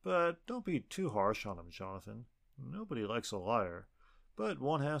 But don't be too harsh on him, Jonathan. Nobody likes a liar, but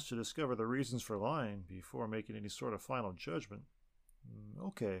one has to discover the reasons for lying before making any sort of final judgment.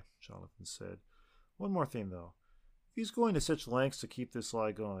 Okay, Jonathan said. One more thing, though. If he's going to such lengths to keep this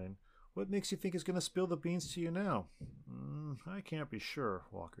lie going, what makes you think he's going to spill the beans to you now? I can't be sure,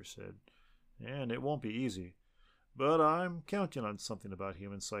 Walker said. And it won't be easy. But I'm counting on something about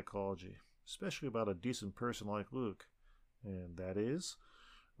human psychology, especially about a decent person like Luke. And that is,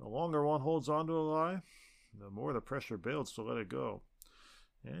 the longer one holds on to a lie, the more the pressure builds to let it go.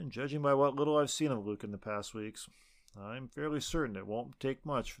 And judging by what little I've seen of Luke in the past weeks, I'm fairly certain it won't take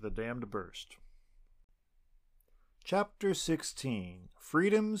much for the dam to burst. Chapter 16.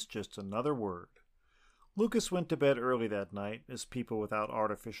 Freedom's Just Another Word. Lucas went to bed early that night, as people without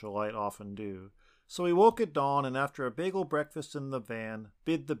artificial light often do, so he woke at dawn and after a bagel breakfast in the van,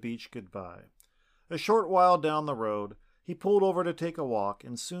 bid the beach goodbye. A short while down the road, he pulled over to take a walk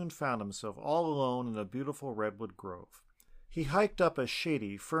and soon found himself all alone in a beautiful redwood grove. He hiked up a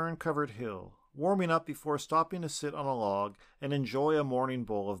shady, fern-covered hill, warming up before stopping to sit on a log and enjoy a morning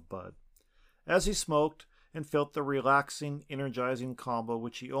bowl of bud. As he smoked and felt the relaxing, energizing combo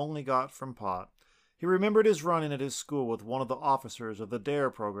which he only got from pot, he remembered his run-in at his school with one of the officers of the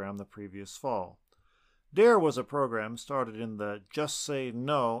DARE program the previous fall. DARE was a program started in the Just Say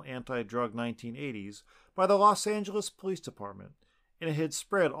No anti-drug 1980s by the Los Angeles Police Department, and it had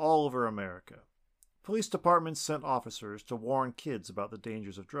spread all over America. Police departments sent officers to warn kids about the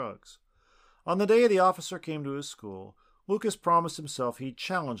dangers of drugs. On the day the officer came to his school, Lucas promised himself he'd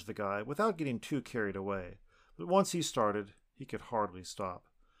challenge the guy without getting too carried away, but once he started, he could hardly stop.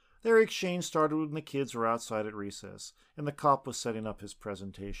 Their exchange started when the kids were outside at recess, and the cop was setting up his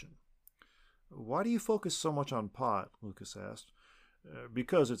presentation. "Why do you focus so much on pot?" Lucas asked.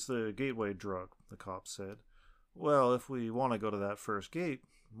 Because it's the gateway drug," the cop said. "Well, if we want to go to that first gate,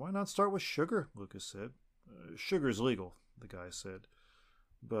 why not start with sugar?" Lucas said. "Sugar's legal," the guy said.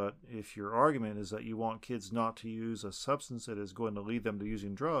 "But if your argument is that you want kids not to use a substance that is going to lead them to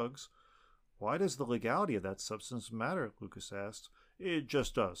using drugs, why does the legality of that substance matter?" Lucas asked. "It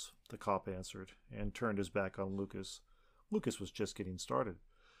just does," the cop answered, and turned his back on Lucas. Lucas was just getting started.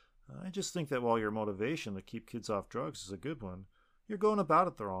 "I just think that while your motivation to keep kids off drugs is a good one, you're going about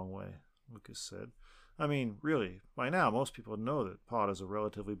it the wrong way," Lucas said. "I mean, really, by now most people know that pot is a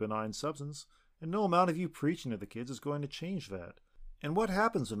relatively benign substance, and no amount of you preaching to the kids is going to change that. And what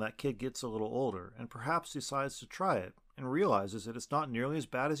happens when that kid gets a little older and perhaps decides to try it and realizes that it's not nearly as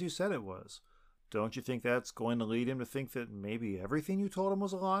bad as you said it was? Don't you think that's going to lead him to think that maybe everything you told him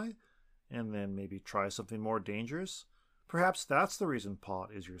was a lie? And then maybe try something more dangerous? Perhaps that's the reason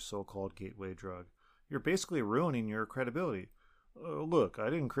pot is your so-called gateway drug. You're basically ruining your credibility." "Look, I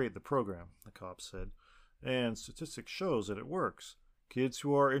didn't create the program," the cop said, "and statistics shows that it works. Kids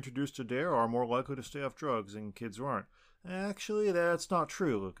who are introduced to DARE are more likely to stay off drugs than kids who aren't." "Actually, that's not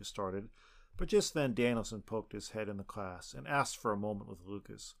true," Lucas started, but just then Danielson poked his head in the class and asked for a moment with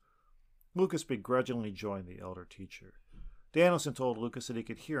Lucas. Lucas begrudgingly joined the elder teacher. Danielson told Lucas that he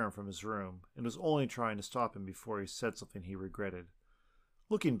could hear him from his room and was only trying to stop him before he said something he regretted.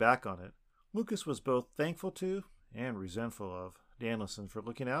 Looking back on it, Lucas was both thankful to and resentful of Danielson for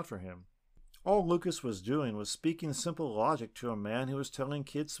looking out for him. All Lucas was doing was speaking simple logic to a man who was telling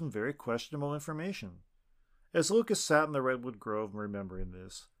kids some very questionable information. As Lucas sat in the redwood grove remembering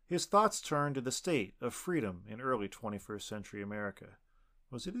this, his thoughts turned to the state of freedom in early 21st century America.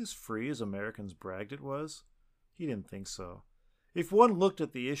 Was it as free as Americans bragged it was? He didn't think so. If one looked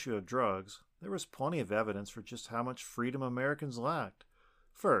at the issue of drugs, there was plenty of evidence for just how much freedom Americans lacked.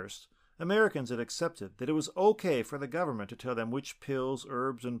 First, Americans had accepted that it was okay for the government to tell them which pills,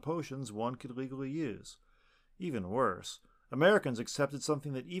 herbs, and potions one could legally use. Even worse, Americans accepted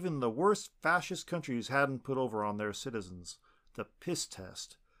something that even the worst fascist countries hadn't put over on their citizens: the piss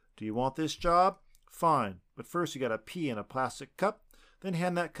test. Do you want this job? Fine, but first you gotta pee in a plastic cup, then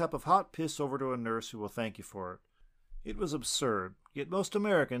hand that cup of hot piss over to a nurse who will thank you for it. It was absurd, yet most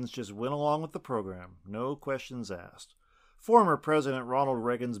Americans just went along with the program, no questions asked. Former President Ronald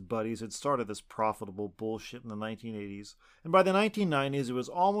Reagan's buddies had started this profitable bullshit in the 1980s, and by the 1990s it was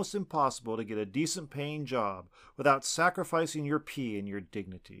almost impossible to get a decent-paying job without sacrificing your pee and your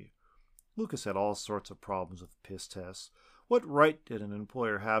dignity. Lucas had all sorts of problems with piss tests. What right did an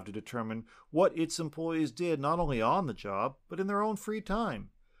employer have to determine what its employees did not only on the job, but in their own free time?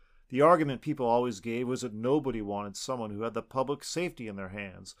 The argument people always gave was that nobody wanted someone who had the public safety in their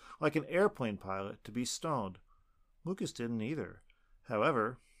hands, like an airplane pilot, to be stoned. Lucas didn't either.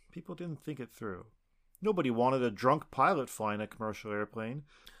 However, people didn't think it through. Nobody wanted a drunk pilot flying a commercial airplane,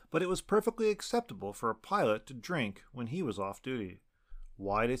 but it was perfectly acceptable for a pilot to drink when he was off duty.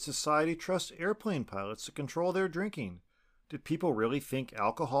 Why did society trust airplane pilots to control their drinking? Did people really think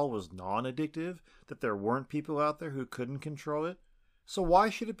alcohol was non-addictive, that there weren't people out there who couldn't control it? So why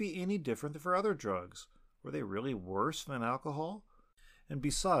should it be any different for other drugs? Were they really worse than alcohol? And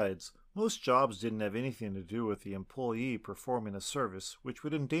besides, most jobs didn't have anything to do with the employee performing a service which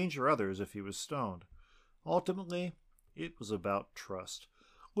would endanger others if he was stoned. Ultimately, it was about trust.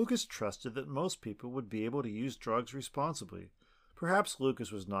 Lucas trusted that most people would be able to use drugs responsibly. Perhaps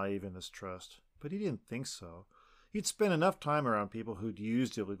Lucas was naive in this trust, but he didn't think so. He'd spent enough time around people who'd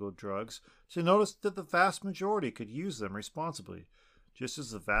used illegal drugs to notice that the vast majority could use them responsibly, just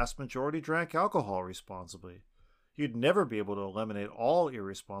as the vast majority drank alcohol responsibly. You'd never be able to eliminate all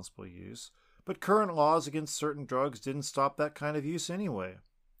irresponsible use, but current laws against certain drugs didn't stop that kind of use anyway.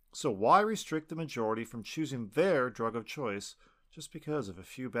 So why restrict the majority from choosing their drug of choice just because of a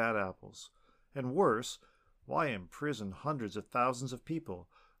few bad apples? And worse, why imprison hundreds of thousands of people,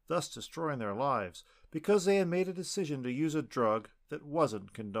 thus destroying their lives, because they had made a decision to use a drug that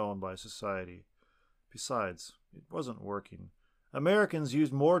wasn't condoned by society? Besides, it wasn't working. Americans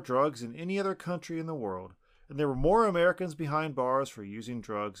used more drugs than any other country in the world, and there were more Americans behind bars for using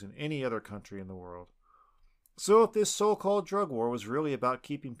drugs than any other country in the world. So if this so-called drug war was really about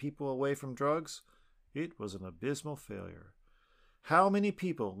keeping people away from drugs, it was an abysmal failure. How many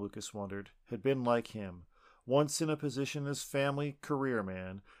people, Lucas wondered, had been like him? Once in a position as family career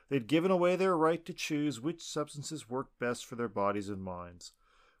man, they'd given away their right to choose which substances worked best for their bodies and minds.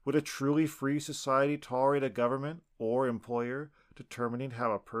 Would a truly free society tolerate a government or employer determining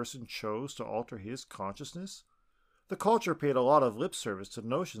how a person chose to alter his consciousness? The culture paid a lot of lip service to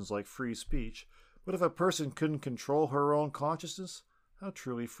notions like free speech, but if a person couldn't control her own consciousness, how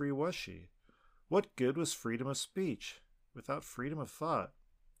truly free was she? What good was freedom of speech without freedom of thought?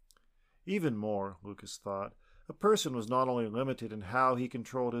 Even more, Lucas thought, a person was not only limited in how he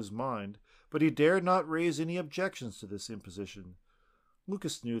controlled his mind, but he dared not raise any objections to this imposition.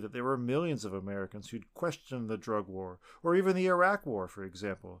 Lucas knew that there were millions of Americans who'd questioned the drug war, or even the Iraq war, for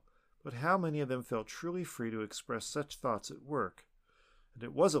example, but how many of them felt truly free to express such thoughts at work? And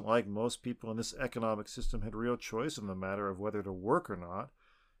it wasn't like most people in this economic system had real choice in the matter of whether to work or not.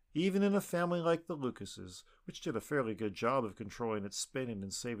 Even in a family like the Lucases, which did a fairly good job of controlling its spending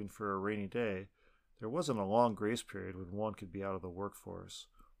and saving for a rainy day, there wasn't a long grace period when one could be out of the workforce.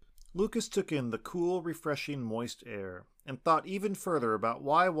 Lucas took in the cool, refreshing, moist air, and thought even further about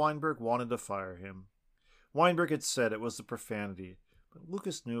why Weinberg wanted to fire him. Weinberg had said it was the profanity, but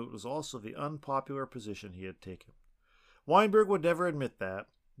Lucas knew it was also the unpopular position he had taken. Weinberg would never admit that,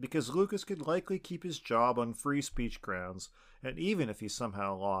 because Lucas could likely keep his job on free speech grounds, and even if he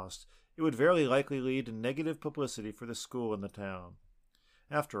somehow lost, it would very likely lead to negative publicity for the school and the town.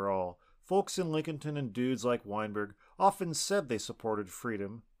 After all, folks in Lincolnton and dudes like Weinberg often said they supported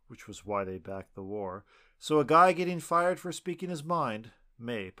freedom, which was why they backed the war, so a guy getting fired for speaking his mind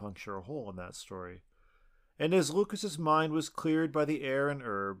may puncture a hole in that story. And as Lucas's mind was cleared by the air and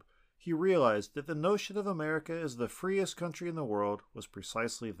herb, he realized that the notion of America as the freest country in the world was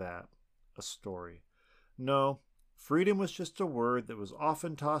precisely that, a story. No, freedom was just a word that was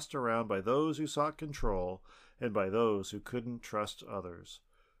often tossed around by those who sought control and by those who couldn't trust others.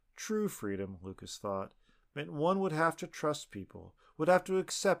 True freedom, Lucas thought, meant one would have to trust people, would have to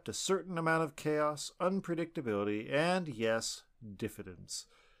accept a certain amount of chaos, unpredictability, and, yes, diffidence.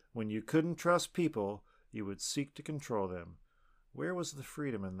 When you couldn't trust people, you would seek to control them. Where was the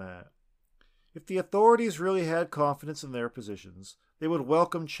freedom in that? If the authorities really had confidence in their positions, they would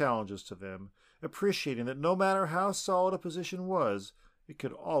welcome challenges to them, appreciating that no matter how solid a position was, it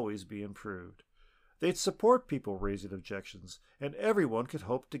could always be improved. They'd support people raising objections, and everyone could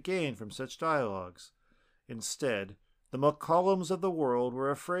hope to gain from such dialogues. Instead, the McCollums of the world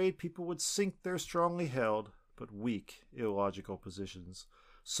were afraid people would sink their strongly held, but weak, illogical positions.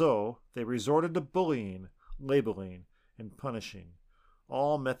 So they resorted to bullying, labeling, and punishing,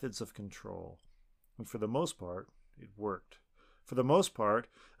 all methods of control. And for the most part, it worked. For the most part,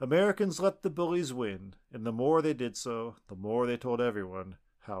 Americans let the bullies win, and the more they did so, the more they told everyone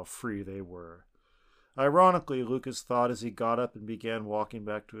how free they were. Ironically, Lucas thought as he got up and began walking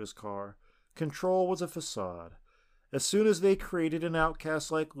back to his car, control was a facade. As soon as they created an outcast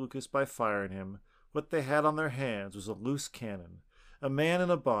like Lucas by firing him, what they had on their hands was a loose cannon, a man in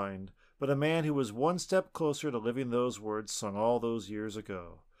a bind, but a man who was one step closer to living those words sung all those years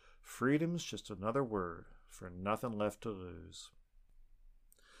ago. Freedom's just another word for nothing left to lose.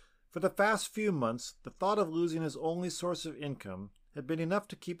 For the past few months, the thought of losing his only source of income had been enough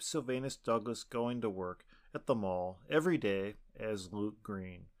to keep Sylvanus Douglas going to work at the mall every day as Luke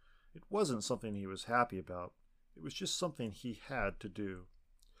Green. It wasn't something he was happy about. It was just something he had to do.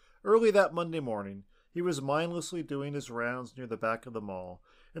 Early that Monday morning, he was mindlessly doing his rounds near the back of the mall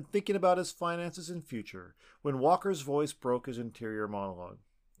and thinking about his finances and future when Walker's voice broke his interior monologue.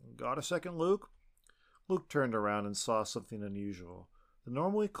 "Got a second, Luke?" Luke turned around and saw something unusual. The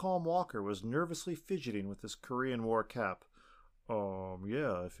normally calm Walker was nervously fidgeting with his Korean War cap.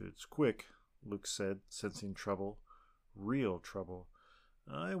 Yeah, if it's quick," Luke said, sensing trouble. Real trouble.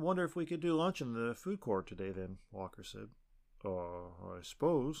 "I wonder if we could do lunch in the food court today, then," Walker said. I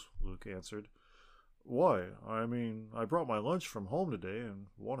suppose," Luke answered. "Why? I brought my lunch from home today and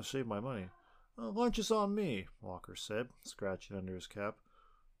want to save my money." "Lunch is on me," Walker said, scratching under his cap.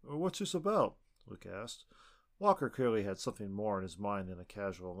 "What's this about?" Luke asked. Walker clearly had something more in his mind than a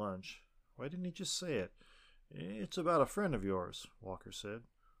casual lunch. Why didn't he just say it? It's about a friend of yours, Walker said.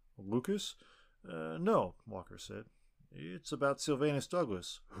 Lucas? No, Walker said. It's about Sylvanus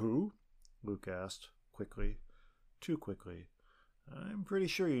Douglas. Who? Luke asked, quickly. Too quickly. I'm pretty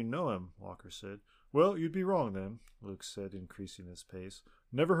sure you know him, Walker said. Well, you'd be wrong then, Luke said, increasing his pace.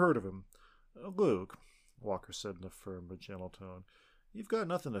 Never heard of him. Luke, Walker said in a firm but gentle tone, you've got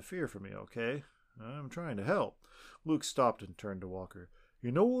nothing to fear from me, okay? I'm trying to help. Luke stopped and turned to Walker.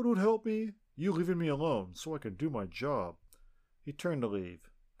 You know what would help me? You leaving me alone, so I can do my job. He turned to leave,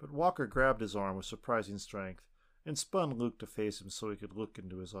 but Walker grabbed his arm with surprising strength and spun Luke to face him so he could look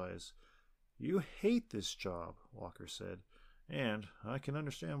into his eyes. You hate this job, Walker said, and I can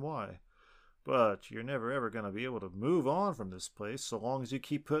understand why. But you're never ever going to be able to move on from this place so long as you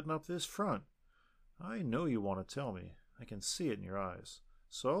keep putting up this front. I know you want to tell me. I can see it in your eyes.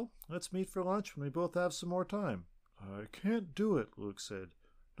 So, let's meet for lunch when we both have some more time. I can't do it, Luke said.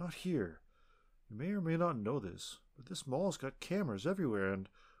 Not here. You may or may not know this, but this mall's got cameras everywhere and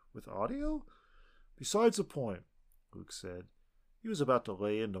with audio? Besides the point, Luke said. He was about to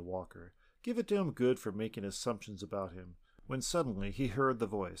lay into Walker, give it to him good for making assumptions about him, when suddenly he heard the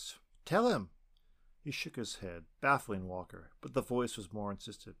voice. Tell him! He shook his head, baffling Walker, but the voice was more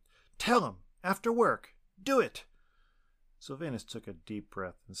insistent. Tell him! After work! Do it! Sylvanus took a deep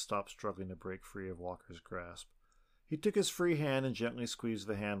breath and stopped struggling to break free of Walker's grasp. He took his free hand and gently squeezed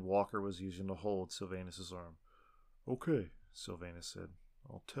the hand Walker was using to hold Sylvanus' arm. Okay, Sylvanus said.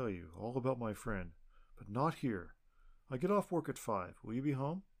 I'll tell you all about my friend, but not here. I get off work at 5. Will you be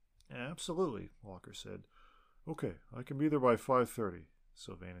home? Absolutely, Walker said. Okay, I can be there by 5:30,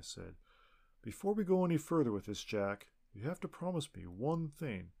 Sylvanus said. Before we go any further with this, Jack, you have to promise me one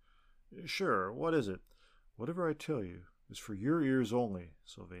thing. Sure, what is it? Whatever I tell you is for your ears only,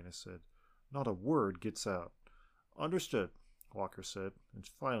 Sylvanus said. Not a word gets out. Understood, Walker said, and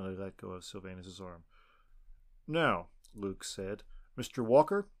finally let go of Sylvanus' arm. Now, Luke said, Mr.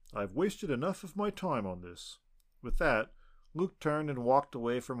 Walker, I've wasted enough of my time on this. With that, Luke turned and walked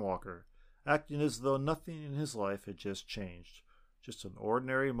away from Walker, acting as though nothing in his life had just changed. Just an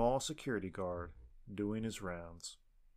ordinary mall security guard doing his rounds.